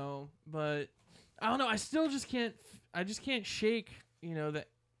 but I don't know. I still just can't shake, that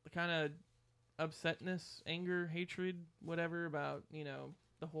kind of upsetness, anger, hatred, whatever about,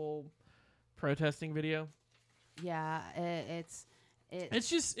 the whole protesting video. Yeah.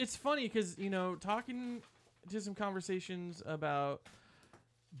 It's funny because, talking to some conversations about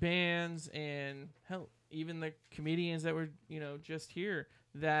bands and hell, even the comedians that were, just here,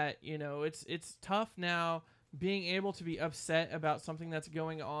 that, it's tough now being able to be upset about something that's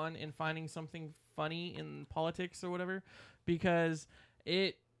going on and finding something funny in politics or whatever, because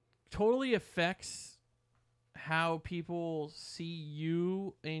it totally affects how people see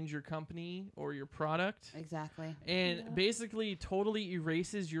you and your company or your product. Exactly. And basically totally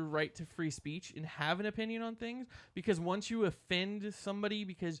erases your right to free speech and have an opinion on things, because once you offend somebody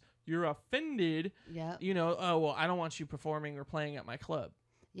because you're offended, Yep. oh, well, I don't want you performing or playing at my club.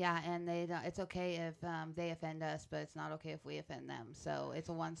 Yeah, and they don't, it's okay if they offend us, but it's not okay if we offend them. So it's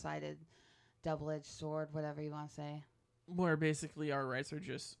a one-sided, double-edged sword, whatever you want to say. Where basically our rights are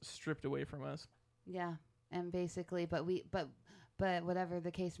just stripped away from us. Yeah, and basically, but whatever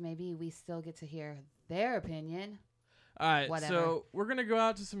the case may be, we still get to hear their opinion. All right, Whatever. so we're going to go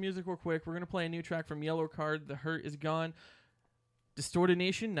out to some music real quick. We're going to play a new track from Yellow Card, The Hurt Is Gone. Distorted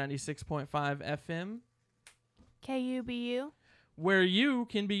Nation, 96.5 FM. KUBU. Where you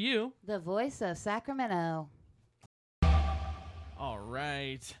can be you. The voice of Sacramento. All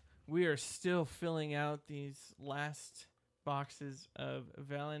right. We are still filling out these last boxes of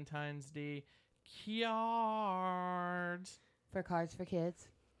Valentine's Day cards, For Cards for Kids.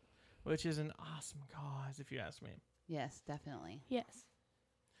 which is an awesome cause, if you ask me. Yes, definitely. Yes.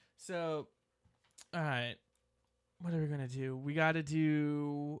 So, all right. What are we going to do? We got to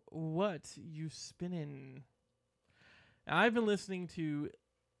do What You Spinnin'. Now, I've been listening to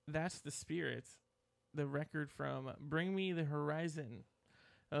That's the Spirit, the record from Bring Me the Horizon.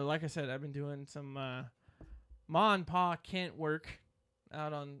 Like I said, I've been doing some Ma and Pa Kent work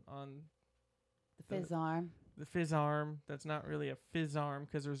out on The Fizz Arm. the Fizz Arm. That's not really a Fizz Arm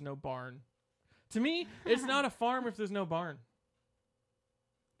because there's no barn. To me, it's not a farm if there's no barn.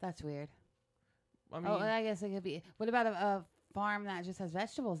 That's weird. I mean, I guess it could be. What about a farm that just has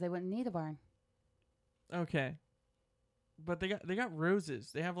vegetables? They wouldn't need a barn. okay. But they got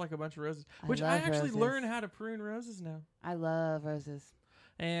roses. They have like a bunch of roses, I which I love actually roses. learn how to prune roses now. I love roses.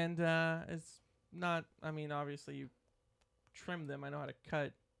 And it's not, I mean, obviously you trim them. I know how to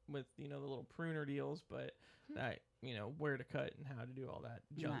cut with, the little pruner deals, but where to cut and how to do all that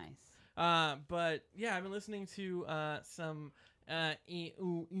junk. Nice. But yeah, I've been listening to some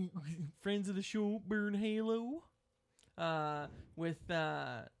friends of the show, Burn Halo, with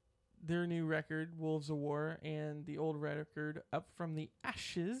their new record, Wolves of War, and the old record, Up From the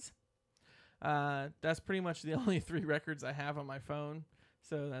Ashes. That's pretty much the only 3 records I have on my phone,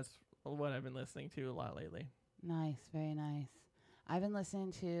 so that's what I've been listening to a lot lately. Nice. Very nice. I've been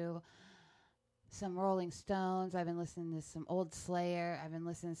listening to some Rolling Stones. I've been listening to some old Slayer. I've been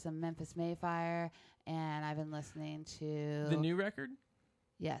listening to some Memphis Mayfire. And I've been listening to... The new record?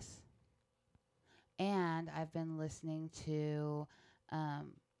 Yes. And I've been listening to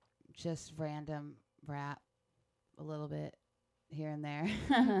just random rap a little bit here and there.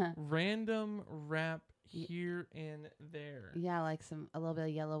 Random rap here and there. Yeah, like a little bit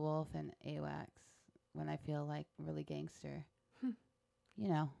of Yellow Wolf and AWAX when I feel like really gangster. You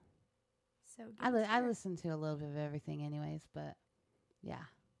know. So I gangster. listen to a little bit of everything anyways, but yeah.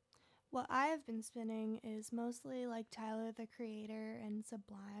 What I have been spinning is mostly like Tyler the Creator and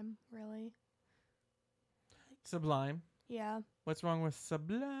Sublime, really. Sublime. Yeah. What's wrong with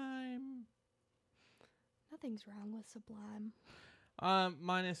Sublime? Nothing's wrong with Sublime.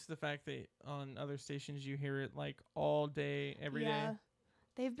 Minus the fact that on other stations you hear it like all day, every day. Yeah.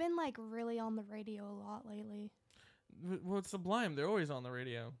 They've been like really on the radio a lot lately. Well, it's Sublime. They're always on the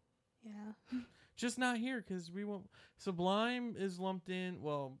radio. Yeah. Just not here because we won't. Sublime is lumped in.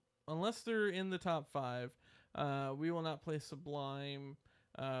 Well, unless they're in the top 5, we will not play Sublime.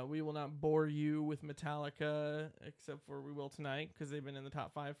 We will not bore you with Metallica, except for we will tonight because they've been in the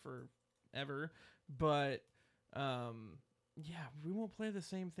top 5 forever. But yeah, we won't play the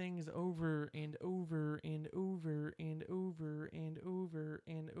same things over and over and over and over and over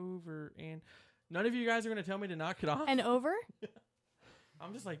and over and. None of you guys are going to tell me to knock it off. And over?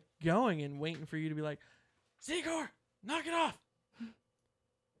 I'm just like going and waiting for you to be like, Zigor, knock it off.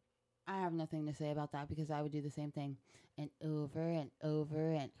 I have nothing to say about that because I would do the same thing. And over and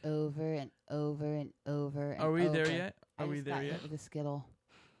over and over and over and over and Are we over. there yet? I Are we just there got yet? hit with a Skittle.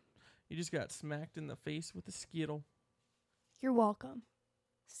 You just got smacked in the face with a Skittle. You're welcome.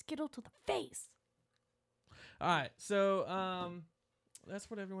 Skittle to the face. All right, so that's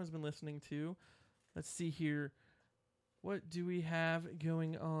what everyone's been listening to. Let's see here. What do we have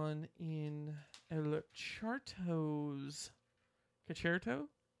going on in El Chartos? Concerto?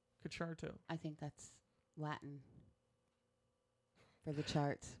 Concerto. I think that's Latin for the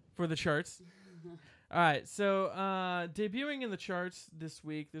charts. For the charts. All right, so debuting in the charts this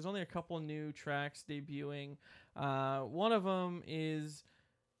week, there's only a couple new tracks debuting. One of them is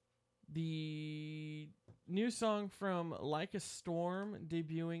the new song from Like a Storm,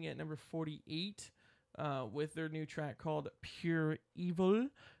 debuting at number 48 with their new track called Pure Evil.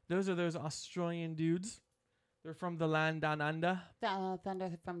 Those are those Australian dudes. They're from the land down under.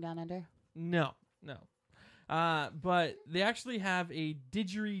 Thunder from Down Under. No. But they actually have a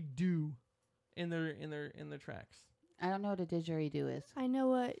didgeridoo in their tracks. I don't know what a didgeridoo is. I know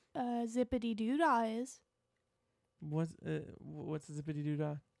what Zippity Doodah is. What's zippity doo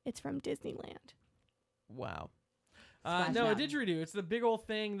dah? It's from Disneyland. Wow. Splash No, a Mountain. didgeridoo. It's the big old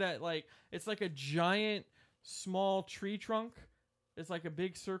thing that it's like a giant small tree trunk. It's like a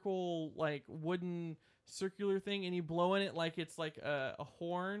big circle, like wooden circular thing, and you blow in it like it's like a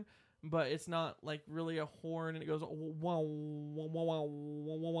horn, but it's not like really a horn, and it goes wow, wow, wow, wow,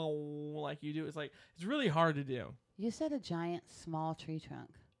 wow, wow, like you do. It's really hard to do. You said a giant small tree trunk.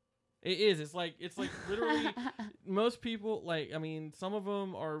 It is. It's like literally most people some of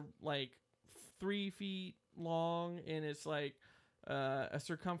them are like 3 feet long, and it's like a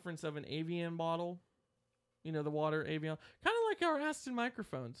circumference of an Avian bottle. You know, the water Avian, kind of like our Aston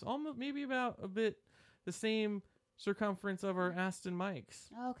microphones, almost maybe about a bit the same circumference of our Aston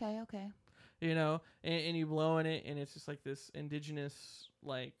mics. Okay. You know, and you blow in it, and it's just like this indigenous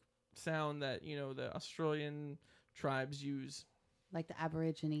like sound that the Australian tribes use. Like the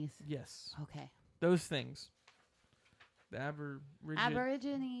Aborigines. Yes, Okay. those things. The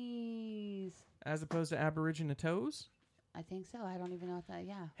Aborigines. as opposed to Aboriginatos. I think so. I don't even know what that.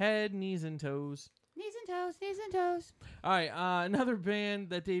 Yeah. Head, knees, and toes. Knees and toes. Knees and toes. All right, another band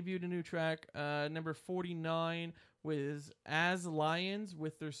that debuted a new track, number 49, was As Lions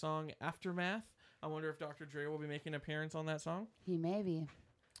with their song Aftermath. I wonder if Dr. Dre will be making an appearance on that song, He may be.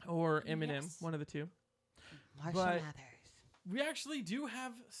 or Eminem, Yes. one of the two. Marshall But- Mathers. We actually do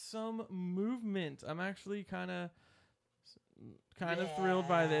have some movement. I'm actually kind of thrilled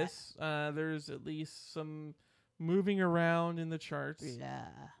by this. There's at least some moving around in the charts. Yeah.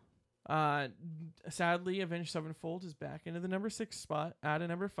 Sadly, Avenged Sevenfold is back into the number 6 spot out of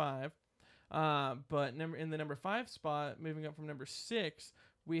number 5. But in the number 5 spot, moving up from number 6,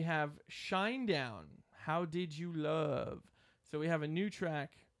 we have Shinedown. How Did You Love? So we have a new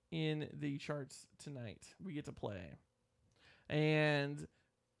track in the charts tonight. We get to play. And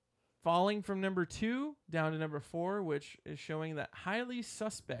falling from number 2 down to number 4, which is showing that Highly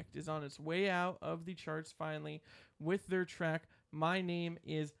Suspect is on its way out of the charts finally with their track My Name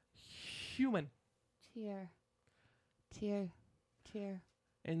Is Human. Tear.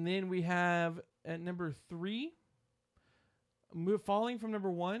 And then we have at number 3, falling from number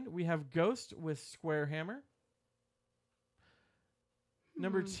 1, we have Ghost with Square Hammer.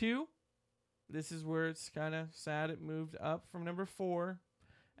 Number 2, this is where it's kind of sad. It moved up from number 4.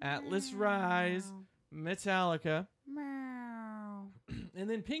 Atlas Rise, Metallica. Meow. And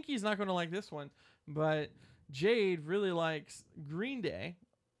then Pinky's not going to like this one, but Jade really likes Green Day.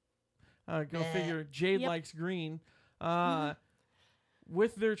 Go figure. Jade Yep. likes green.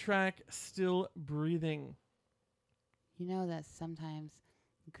 With their track Still Breathing. You know that sometimes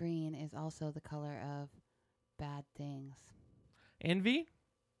green is also the color of bad things. Envy,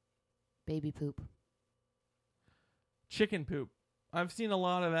 Baby poop. chicken poop. I've seen a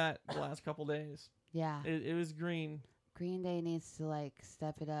lot of that the last couple days. Yeah. It was green. Green Day needs to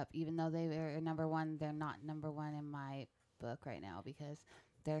step it up. Even though they were number 1, they're not number 1 in my book right now because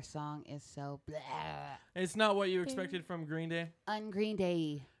their song is so blah. It's not what you expected from Green Day. Ungreen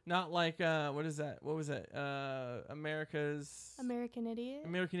Day. Not like what is that? What was that? America's American Idiot.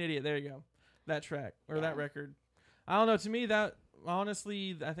 American Idiot. There you go. That track or that record. I don't know. To me, that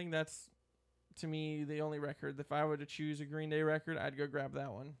honestly, I think that's to me the only record. If I were to choose a Green Day record, I'd go grab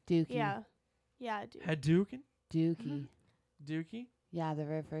that one. Dookie. Yeah, dude. Hadouken? Dookie. Dookie? Yeah, the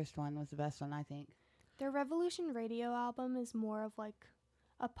very first one was the best one, I think. Their Revolution Radio album is more of like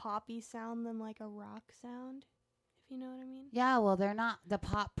a poppy sound than like a rock sound, if you know what I mean. Yeah, well, they're not the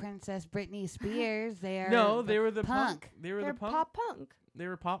pop princess Britney Spears. They're No, they were the punk. They were They're the punk. pop punk. They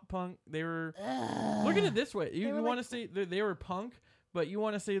were pop punk. They were. Ugh. Look at it this way. They You were want to like- say they were punk, but you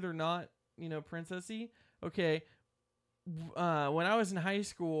want to say they're not, princessy. Okay, when I was in high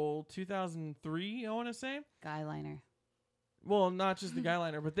school, 2003, I want to say. Guyliner. Well, not just the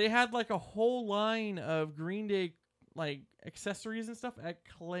guyliner, but they had like a whole line of Green Day like accessories and stuff at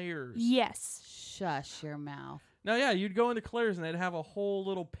Claire's. Yes. Shush your mouth. Now, yeah, you'd go into Claire's and they'd have a whole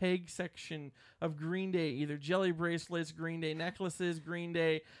little peg section of Green Day, either jelly bracelets, Green Day necklaces, Green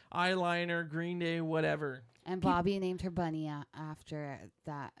Day eyeliner, Green Day whatever. And Bobby named her Bunny after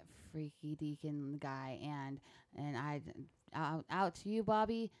that freaky deacon guy. And I out to you,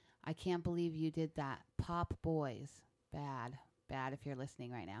 Bobby. I can't believe you did that. Pop Boys. Bad if you're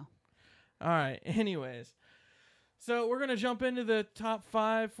listening right now. All right, anyways. So we're going to jump into the top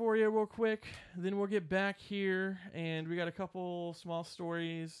 5 for you real quick. Then we'll get back here, and we got a couple small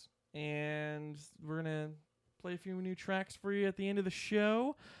stories, and we're going to play a few new tracks for you at the end of the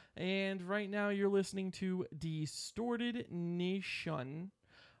show. And right now you're listening to Distorted Nation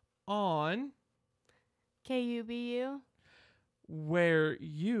on KUBU. Where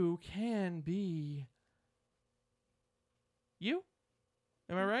you can be you.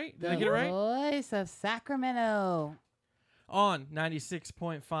 Am I right? Did I get it right? Voice of Sacramento. On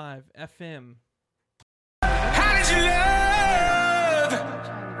 96.5 FM. How did you love? I'm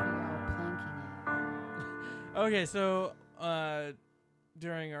trying to figure out what planking is. Okay, so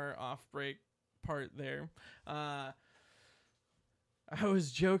during our off-break part there, I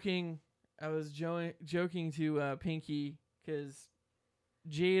was joking to Pinky because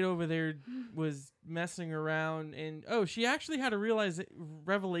Jade over there was messing around, and she actually had a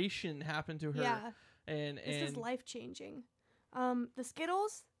revelation happen to her. Yeah. And This is life changing. The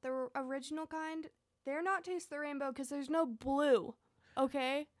Skittles, the original kind, they're not Taste the Rainbow because there's no blue.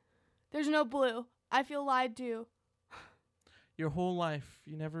 Okay? There's no blue. I feel lied to. your whole life,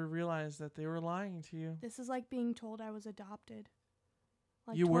 you never realized that they were lying to you. This is like being told I was adopted.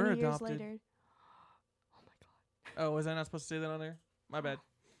 Like You 20 were years adopted. later. Oh my god. Oh, was I not supposed to say that on there? My bad.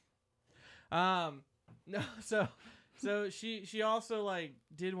 No, so she also like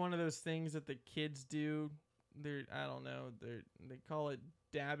did one of those things that the kids do. I don't know, they call it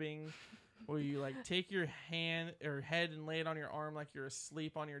dabbing, where you like take your hand or head and lay it on your arm like you're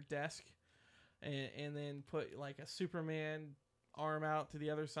asleep on your desk, and then put like a Superman arm out to the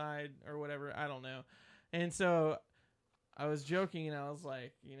other side or whatever. I don't know. And so I was joking and I was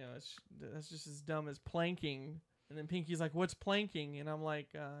like, that's just as dumb as planking. And then Pinky's like, what's planking? And I'm like,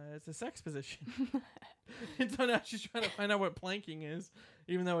 it's a sex position. And so now she's trying to find out what planking is,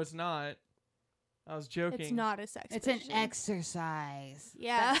 even though it's not. I was joking. It's not a sex It's position. an exercise.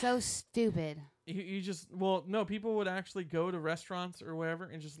 Yeah. That's so stupid. No, people would actually go to restaurants or wherever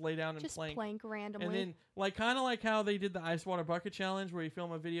and just lay down and Just plank. plank randomly. And then, like, kind of like how they did the ice water bucket challenge where you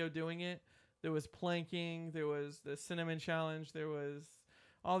film a video doing it. There was planking. There was the cinnamon challenge. There was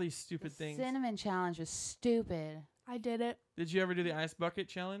all these stupid things. Cinnamon challenge was stupid. I did it. Did you ever do the ice bucket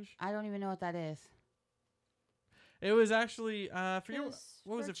challenge? I don't even know what that is. It was actually, I forget, It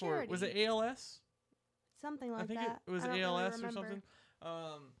what was for it for? Was it charity. ALS? Something like I think that. it was I don't really ALS or remember.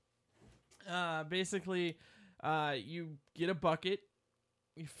 something. Basically, you get a bucket,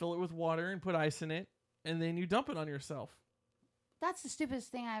 you fill it with water and put ice in it, and then you dump it on yourself. That's the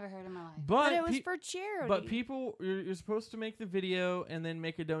stupidest thing I ever heard in my life. But it was for charity. But people, you're supposed to make the video and then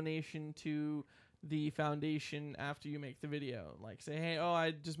make a donation to the foundation after you make the video. Like say, hey,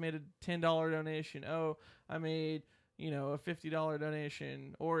 I just made a $10 donation. Oh, I made, a $50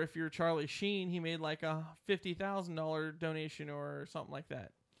 donation. Or if you're Charlie Sheen, he made like a $50,000 donation or something like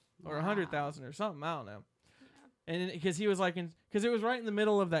that. Or Wow. 100,000 or something. I don't know. And because he was like, because it was right in the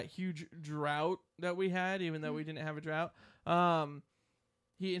middle of that huge drought that we had, even though we didn't have a drought.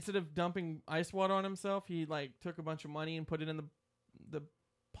 He, instead of dumping ice water on himself, he like took a bunch of money and put it in the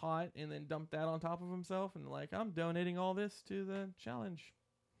pot and then dumped that on top of himself and like, I'm donating all this to the challenge,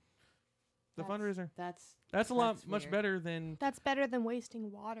 the fundraiser. That's a lot much weird. better than. That's better than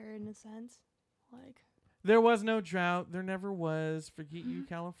wasting water in a sense. Like There was no drought. There never was. Forget you,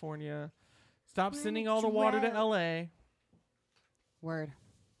 California. Stop We're in sending a all the water to drought. LA. Word.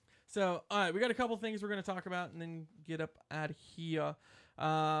 So, all right, we got a couple things we're going to talk about and then get up out of here.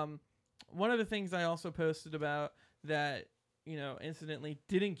 One of the things I also posted about that, incidentally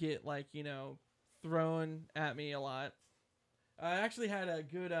didn't get thrown at me a lot. I actually had a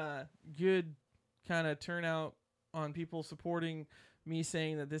good kind of turnout on people supporting me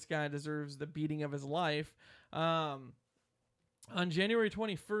saying that this guy deserves the beating of his life. On January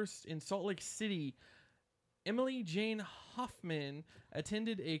 21st in Salt Lake City, Emily Jane Hoffman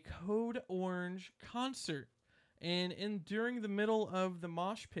attended a Code Orange concert. And during the middle of the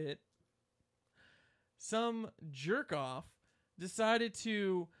mosh pit, some jerk-off decided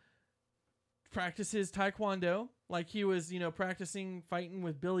to practice his taekwondo like he was, practicing fighting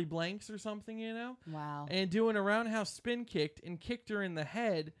with Billy Blanks or something, Wow. and doing a roundhouse spin kick and kicked her in the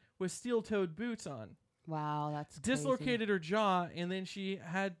head with steel-toed boots on. Wow, that's crazy. Dislocated her jaw, and then she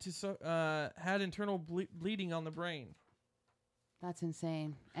had had internal bleeding on the brain. That's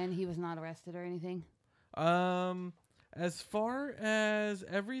insane. And he was not arrested or anything? As far as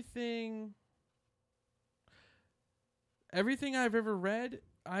everything I've ever read,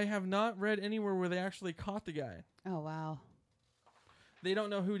 I have not read anywhere where they actually caught the guy. Oh, wow. They don't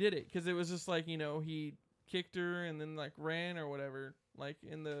know who did it because it was just like, he kicked her and then like ran or whatever, like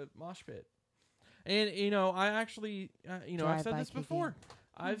in the mosh pit. And, I actually, I've said this before.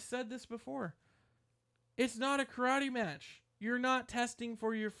 I've said this before. It's not a karate match. You're not testing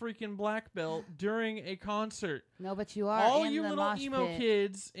for your freaking black belt during a concert. No, but you are All in you the little mosh emo pit.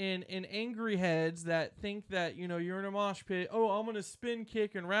 kids and angry heads that think that, you're in a mosh pit. Oh, I'm going to spin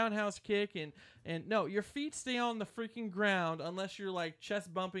kick and roundhouse kick. And no, your feet stay on the freaking ground unless you're like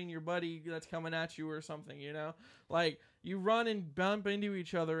chest bumping your buddy that's coming at you or something, Like you run and bump into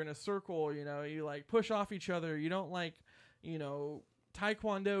each other in a circle, you like push off each other. You don't like,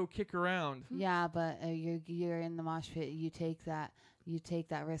 Taekwondo kick around. Yeah, but you're in the mosh pit. You take that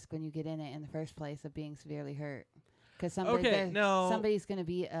risk when you get in it in the first place of being severely hurt. Because somebody's going to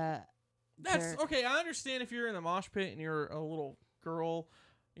be That's jerk. okay. I understand if you're in the mosh pit and you're a little girl,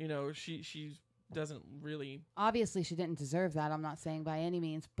 she doesn't really Obviously, she didn't deserve that. I'm not saying by any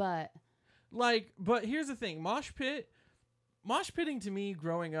means, but but here's the thing: mosh pitting to me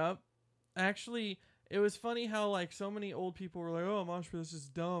growing up, actually. It was funny how, like, so many old people were like, oh, mosh pit, this is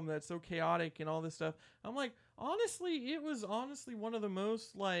dumb. That's so chaotic and all this stuff. I'm like, honestly, it was one of the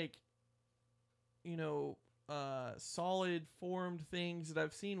most, like, solid formed things that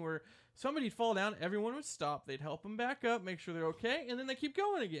I've seen where somebody'd fall down, everyone would stop. They'd help them back up, make sure they're okay, and then they keep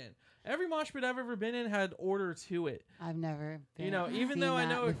going again. Every mosh pit I've ever been in had order to it. I've never been. Even seen though I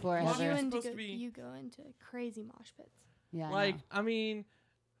that know before, mosh Heather. pit's supposed to be... You go into crazy mosh pits. Yeah, I like, know. I mean...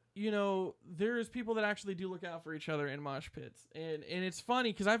 there's people that actually do look out for each other in mosh pits. And it's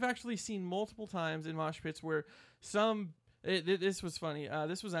funny because I've actually seen multiple times in mosh pits where this was funny.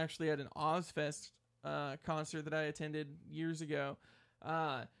 This was actually at an Ozfest concert that I attended years ago.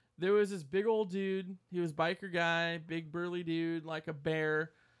 There was this big old dude. He was biker guy, big burly dude, like a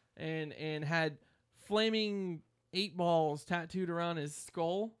bear, and had flaming 8 balls tattooed around his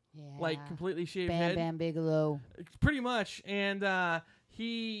skull. Yeah. Like completely shaved Bam head. Bam Bigelow. Pretty much. And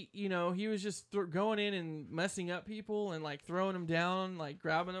he was just going in and messing up people and like throwing them down, like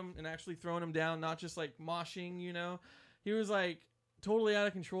grabbing them and actually throwing them down, not just like moshing, He was like totally out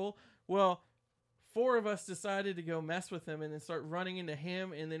of control. Well, 4 of us decided to go mess with him and then start running into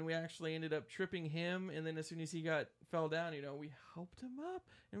him, and then we actually ended up tripping him, and then as soon as he fell down, we helped him up,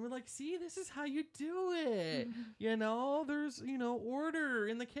 and we're like, see, this is how you do it. There's, order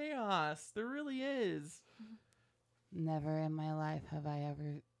in the chaos. There really is. Never in my life have I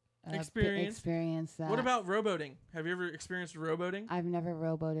ever Experienced that. What about rowboating? Have you ever experienced rowboating? I've never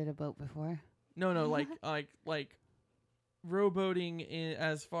rowboated a boat before. No, like rowboating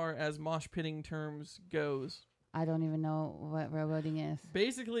as far as mosh pitting terms goes. I don't even know what rowboating is.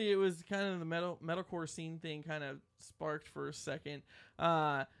 Basically, it was kind of the metalcore scene thing kind of sparked for a second.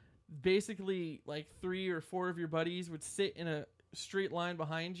 Basically, like 3 or 4 of your buddies would sit in a straight line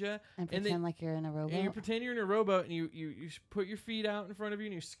behind you And pretend like you're in a rowboat. and you pretend you're in a rowboat, and you put your feet out in front of you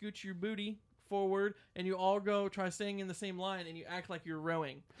and you scooch your booty forward, and you all go try staying in the same line, and you act like you're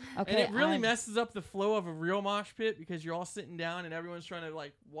rowing. Okay, And it really I'm- messes up the flow of a real mosh pit because you're all sitting down and everyone's trying to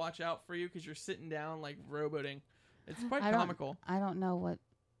like watch out for you because you're sitting down like rowboating. It's quite comical. I don't know what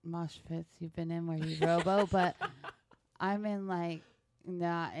mosh pits you've been in where you rowboat, but I'm in like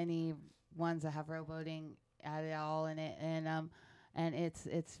not any ones that have rowboating at all in it, and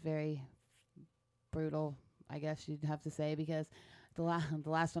it's very brutal, I guess you'd have to say, because the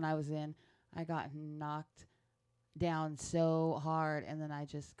last one I was in, I got knocked down so hard, and then I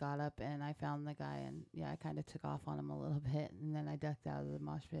just got up and I found the guy, and I kind of took off on him a little bit, and then I ducked out of the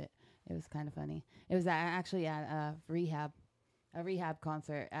mosh pit. It was kind of funny. It was actually at a rehab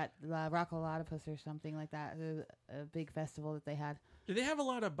concert at La Rockalotopus or something like that. It was a big festival that they had. Do they have a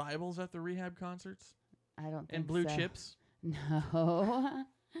lot of Bibles at the rehab concerts? I don't think And blue so. chips? No.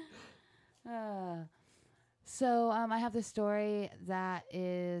 So I have this story that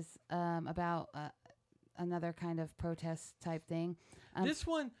is about another kind of protest type thing. This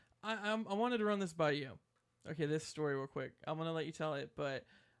one, I wanted to run this by you. Okay, this story real quick. I'm going to let you tell it, but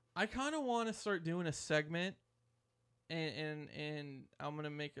I kind of want to start doing a segment, and I'm going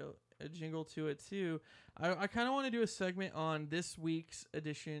to make a jingle to it too. I kind of want to do a segment on this week's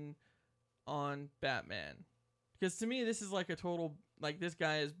edition on Batman, Because to me, this is like a total, like, this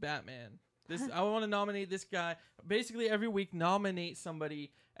guy is Batman. I want to nominate this guy. Basically, every week, nominate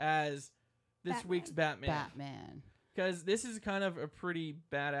somebody as this week's Batman. Because this is kind of a pretty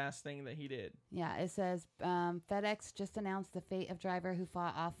badass thing that he did. Yeah, it says FedEx just announced the fate of driver who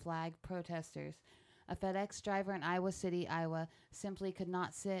fought off flag protesters. A FedEx driver in Iowa City, Iowa, simply could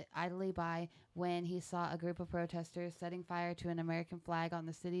not sit idly by when he saw a group of protesters setting fire to an American flag on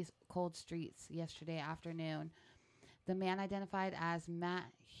the city's cold streets yesterday afternoon. The man, identified as Matt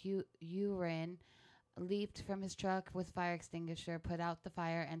Urin, leaped from his truck with fire extinguisher, put out the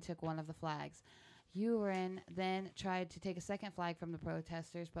fire, and took one of the flags. Urin then tried to take a second flag from the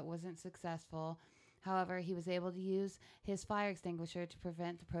protesters, but wasn't successful. However, he was able to use his fire extinguisher to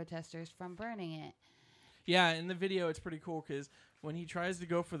prevent the protesters from burning it. Yeah, in the video, it's pretty cool because when he tries to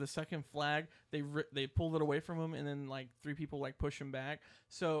go for the second flag, they pull it away from him, and then like 3 people like push him back.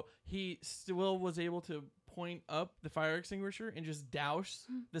 So he still was able to point up the fire extinguisher and just douse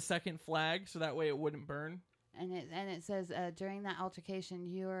the second flag, so that way it wouldn't burn. And it says during that altercation,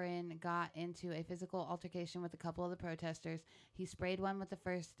 Urin got into a physical altercation with a couple of the protesters. He sprayed one with the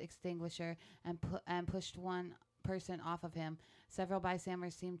first extinguisher and pushed one person off of him. Several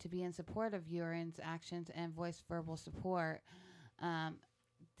bystanders seemed to be in support of Urin's actions and voiced verbal support.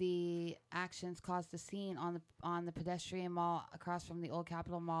 The actions caused a scene on the pedestrian mall across from the Old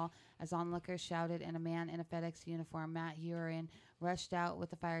Capitol Mall as onlookers shouted, and a man in a FedEx uniform, Matt Urin, rushed out with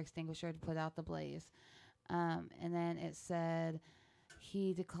the fire extinguisher to put out the blaze. And then it said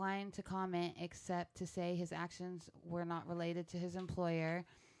he declined to comment except to say his actions were not related to his employer.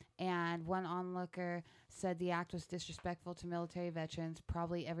 And one onlooker said the act was disrespectful to military veterans.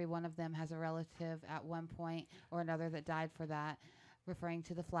 Probably every one of them has a relative at one point or another that died for that, referring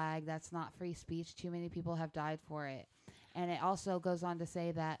to the flag. That's not free speech. Too many people have died for it. And it also goes on to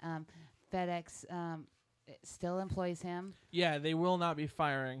say that FedEx still employs him. Yeah, they will not be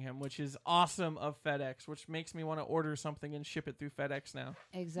firing him, which is awesome of FedEx, which makes me want to order something and ship it through FedEx now.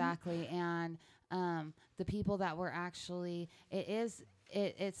 Exactly. And the people that were actually,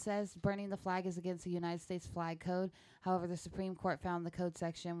 it says burning the flag is against the United States flag code. However, the Supreme Court found the code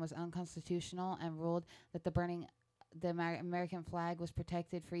section was unconstitutional and ruled that the American flag was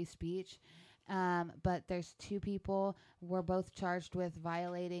protected free speech. But there's 2 people were both charged with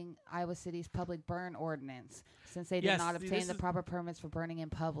violating Iowa City's public burn ordinance since they did not obtain the proper permits for burning in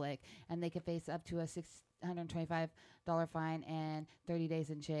public, and they could face up to a $625 fine and 30 days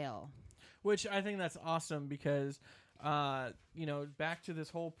in jail. Which I think that's awesome because, back to this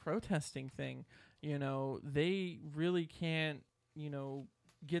whole protesting thing, they really can't,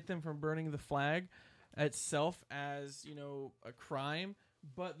 get them from burning the flag itself as, a crime.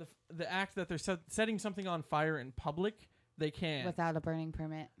 But the act that they're setting something on fire in public, they can. Without a burning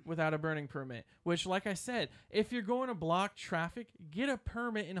permit. Without a burning permit. Which, like I said, if you're going to block traffic, get a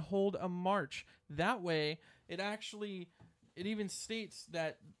permit and hold a march. That way, it even states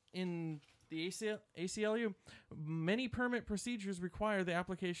that in the ACLU, many permit procedures require the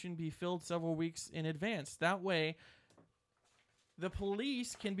application be filled several weeks in advance. That way, the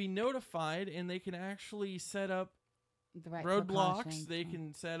police can be notified and they can actually set up roadblocks. They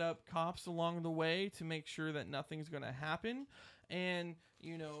can set up cops along the way to make sure that nothing's going to happen and,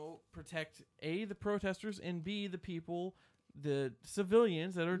 protect A, the protesters, and B, the people, the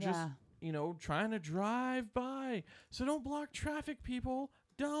civilians that are just, trying to drive by. So don't block traffic, people.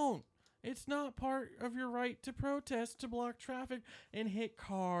 Don't. It's not part of your right to protest, to block traffic and hit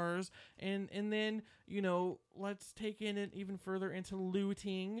cars. And then, let's take it even further into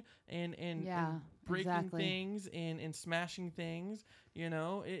looting and breaking things and smashing things.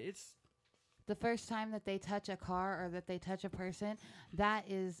 It's the first time that they touch a car or that they touch a person, that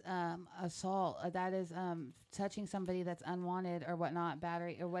is assault. That is touching somebody that's unwanted or whatnot,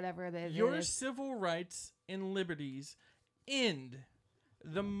 battery or whatever it is. Your civil rights and liberties end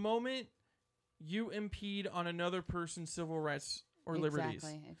the moment you impede on another person's civil rights or liberties.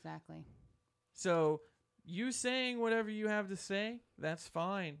 Exactly. So you saying whatever you have to say, that's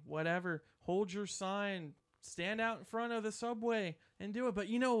fine. Whatever. Hold your sign. Stand out in front of the subway and do it. But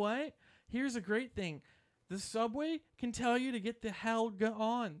you know what? Here's a great thing. The subway can tell you to get the hell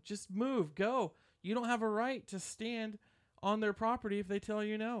on. Just move. Go. You don't have a right to stand on their property if they tell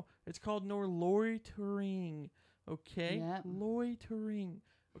you no. It's called no loitering. Okay? Yep. Loitering.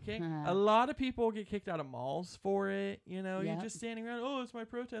 Okay? A lot of people get kicked out of malls for it. You're just standing around. Oh, it's my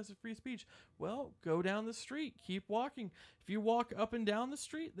protest of free speech. Well, go down the street. Keep walking. If you walk up and down the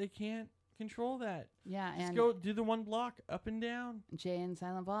street, they can't control that. Yeah. Just go do the one block up and down. Jay and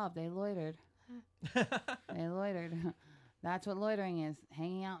Silent Bob, they loitered. They loitered. That's what loitering is.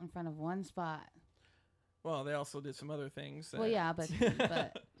 Hanging out in front of one spot. Well, they also did some other things. Well, that- yeah, but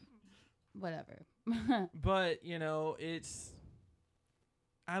whatever. But, you know, it's,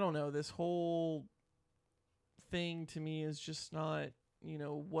 I don't know, this whole thing to me is just not, you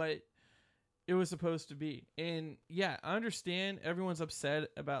know, what it was supposed to be. And yeah, I understand everyone's upset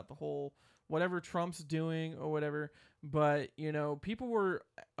about the whole whatever Trump's doing or whatever, but, you know, people were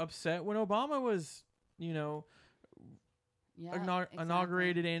upset when Obama was, you know, Yeah,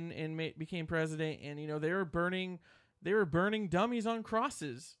 inaugurated and became president, and, you know, they were burning dummies on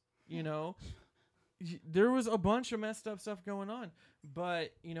crosses, you know. There was a bunch of messed up stuff going on,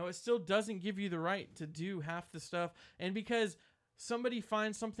 but, you know, it still doesn't give you the right to do half the stuff. And because somebody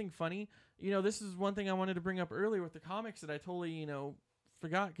finds something funny, you know, this is one thing I wanted to bring up earlier with the comics that I totally, you know,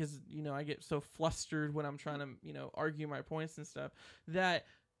 forgot, because, you know, I get so flustered when I'm trying to, you know, argue my points and stuff, that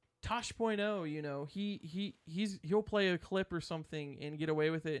Tosh.0, you know, he'll play a clip or something and get away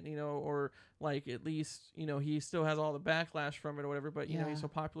with it, you know, or like at least, you know, he still has all the backlash from it or whatever, but, you know, he's so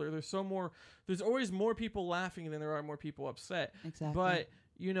popular. There's always more people laughing than there are more people upset. Exactly. But,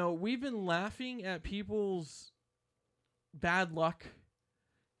 you know, we've been laughing at people's bad luck,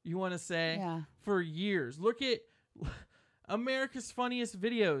 you want to say, for years. Look at America's Funniest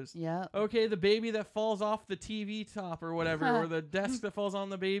Videos. Yeah. Okay, the baby that falls off the TV top or whatever, or the desk that falls on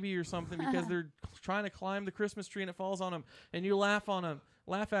the baby or something because they're trying to climb the Christmas tree and it falls on them, and you laugh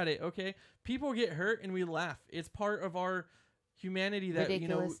at it. Okay, people get hurt and we laugh. It's part of our humanity that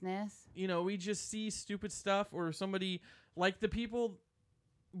ridiculousness. You know, we just see stupid stuff, or somebody like the people,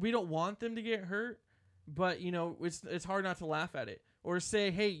 we don't want them to get hurt, but, you know, it's hard not to laugh at it or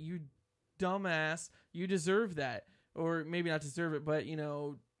say, hey, you dumbass, you deserve that. Or maybe not deserve it, but, you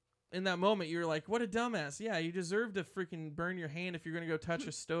know, in that moment, you're like, what a dumbass. Yeah, you deserve to freaking burn your hand if you're going to go touch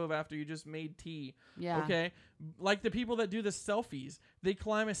a stove after you just made tea. Yeah. Okay? Like the people that do the selfies. They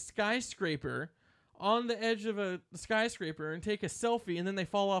climb a skyscraper on the edge of a skyscraper and take a selfie, and then they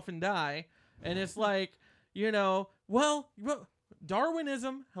fall off and die. And it's like, you know, well,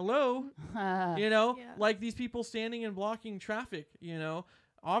 Darwinism, hello. You know, like these people standing and blocking traffic, you know.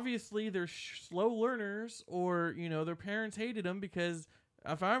 Obviously, they're slow learners, or, you know, their parents hated them because,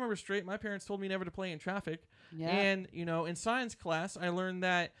 if I remember straight, my parents told me never to play in traffic. Yeah. And, you know, in science class, I learned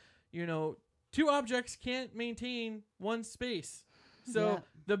that, you know, two objects can't maintain one space. So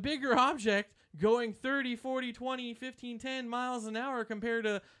the bigger object going 30, 40, 20, 15, 10 miles an hour compared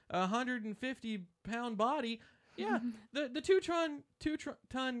to a 150-pound body, the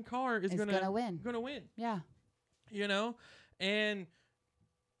 2-ton car is going to win. Yeah. You know, and,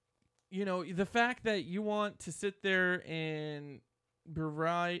 you know, the fact that you want to sit there and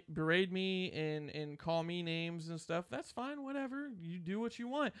berate me and call me names and stuff, that's fine, whatever. You do what you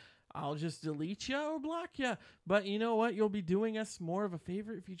want. I'll just delete you or block you. But you know what? You'll be doing us more of a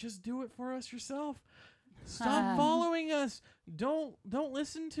favor if you just do it for us yourself. Stop following us. Don't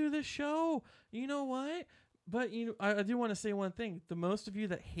listen to the show. You know what? But, you know, I do want to say one thing. The most of you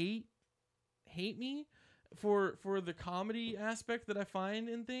that hate me for the comedy aspect that I find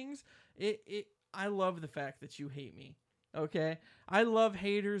in things, I love the fact that you hate me. Okay? I love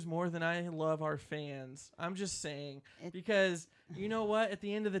haters more than I love our fans. I'm just saying, because you know what? At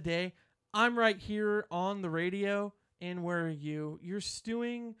the end of the day, I'm right here on the radio, and where are you? You're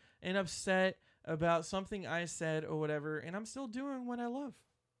stewing and upset about something I said or whatever, and I'm still doing what I love.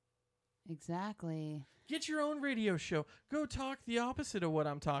 Exactly. Get your own radio show. Go talk the opposite of what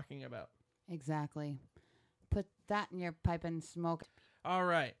I'm talking about. Exactly. Put that in your pipe and smoke. All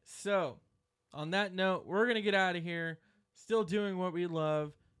right. So, on that note, we're going to get out of here. Still doing what we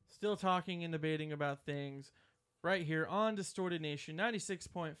love. Still talking and debating about things. Right here on Distorted Nation,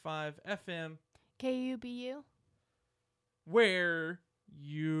 96.5 FM. KUBU. Where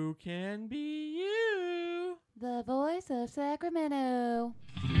you can be you. The voice of Sacramento.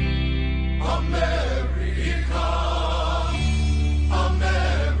 America.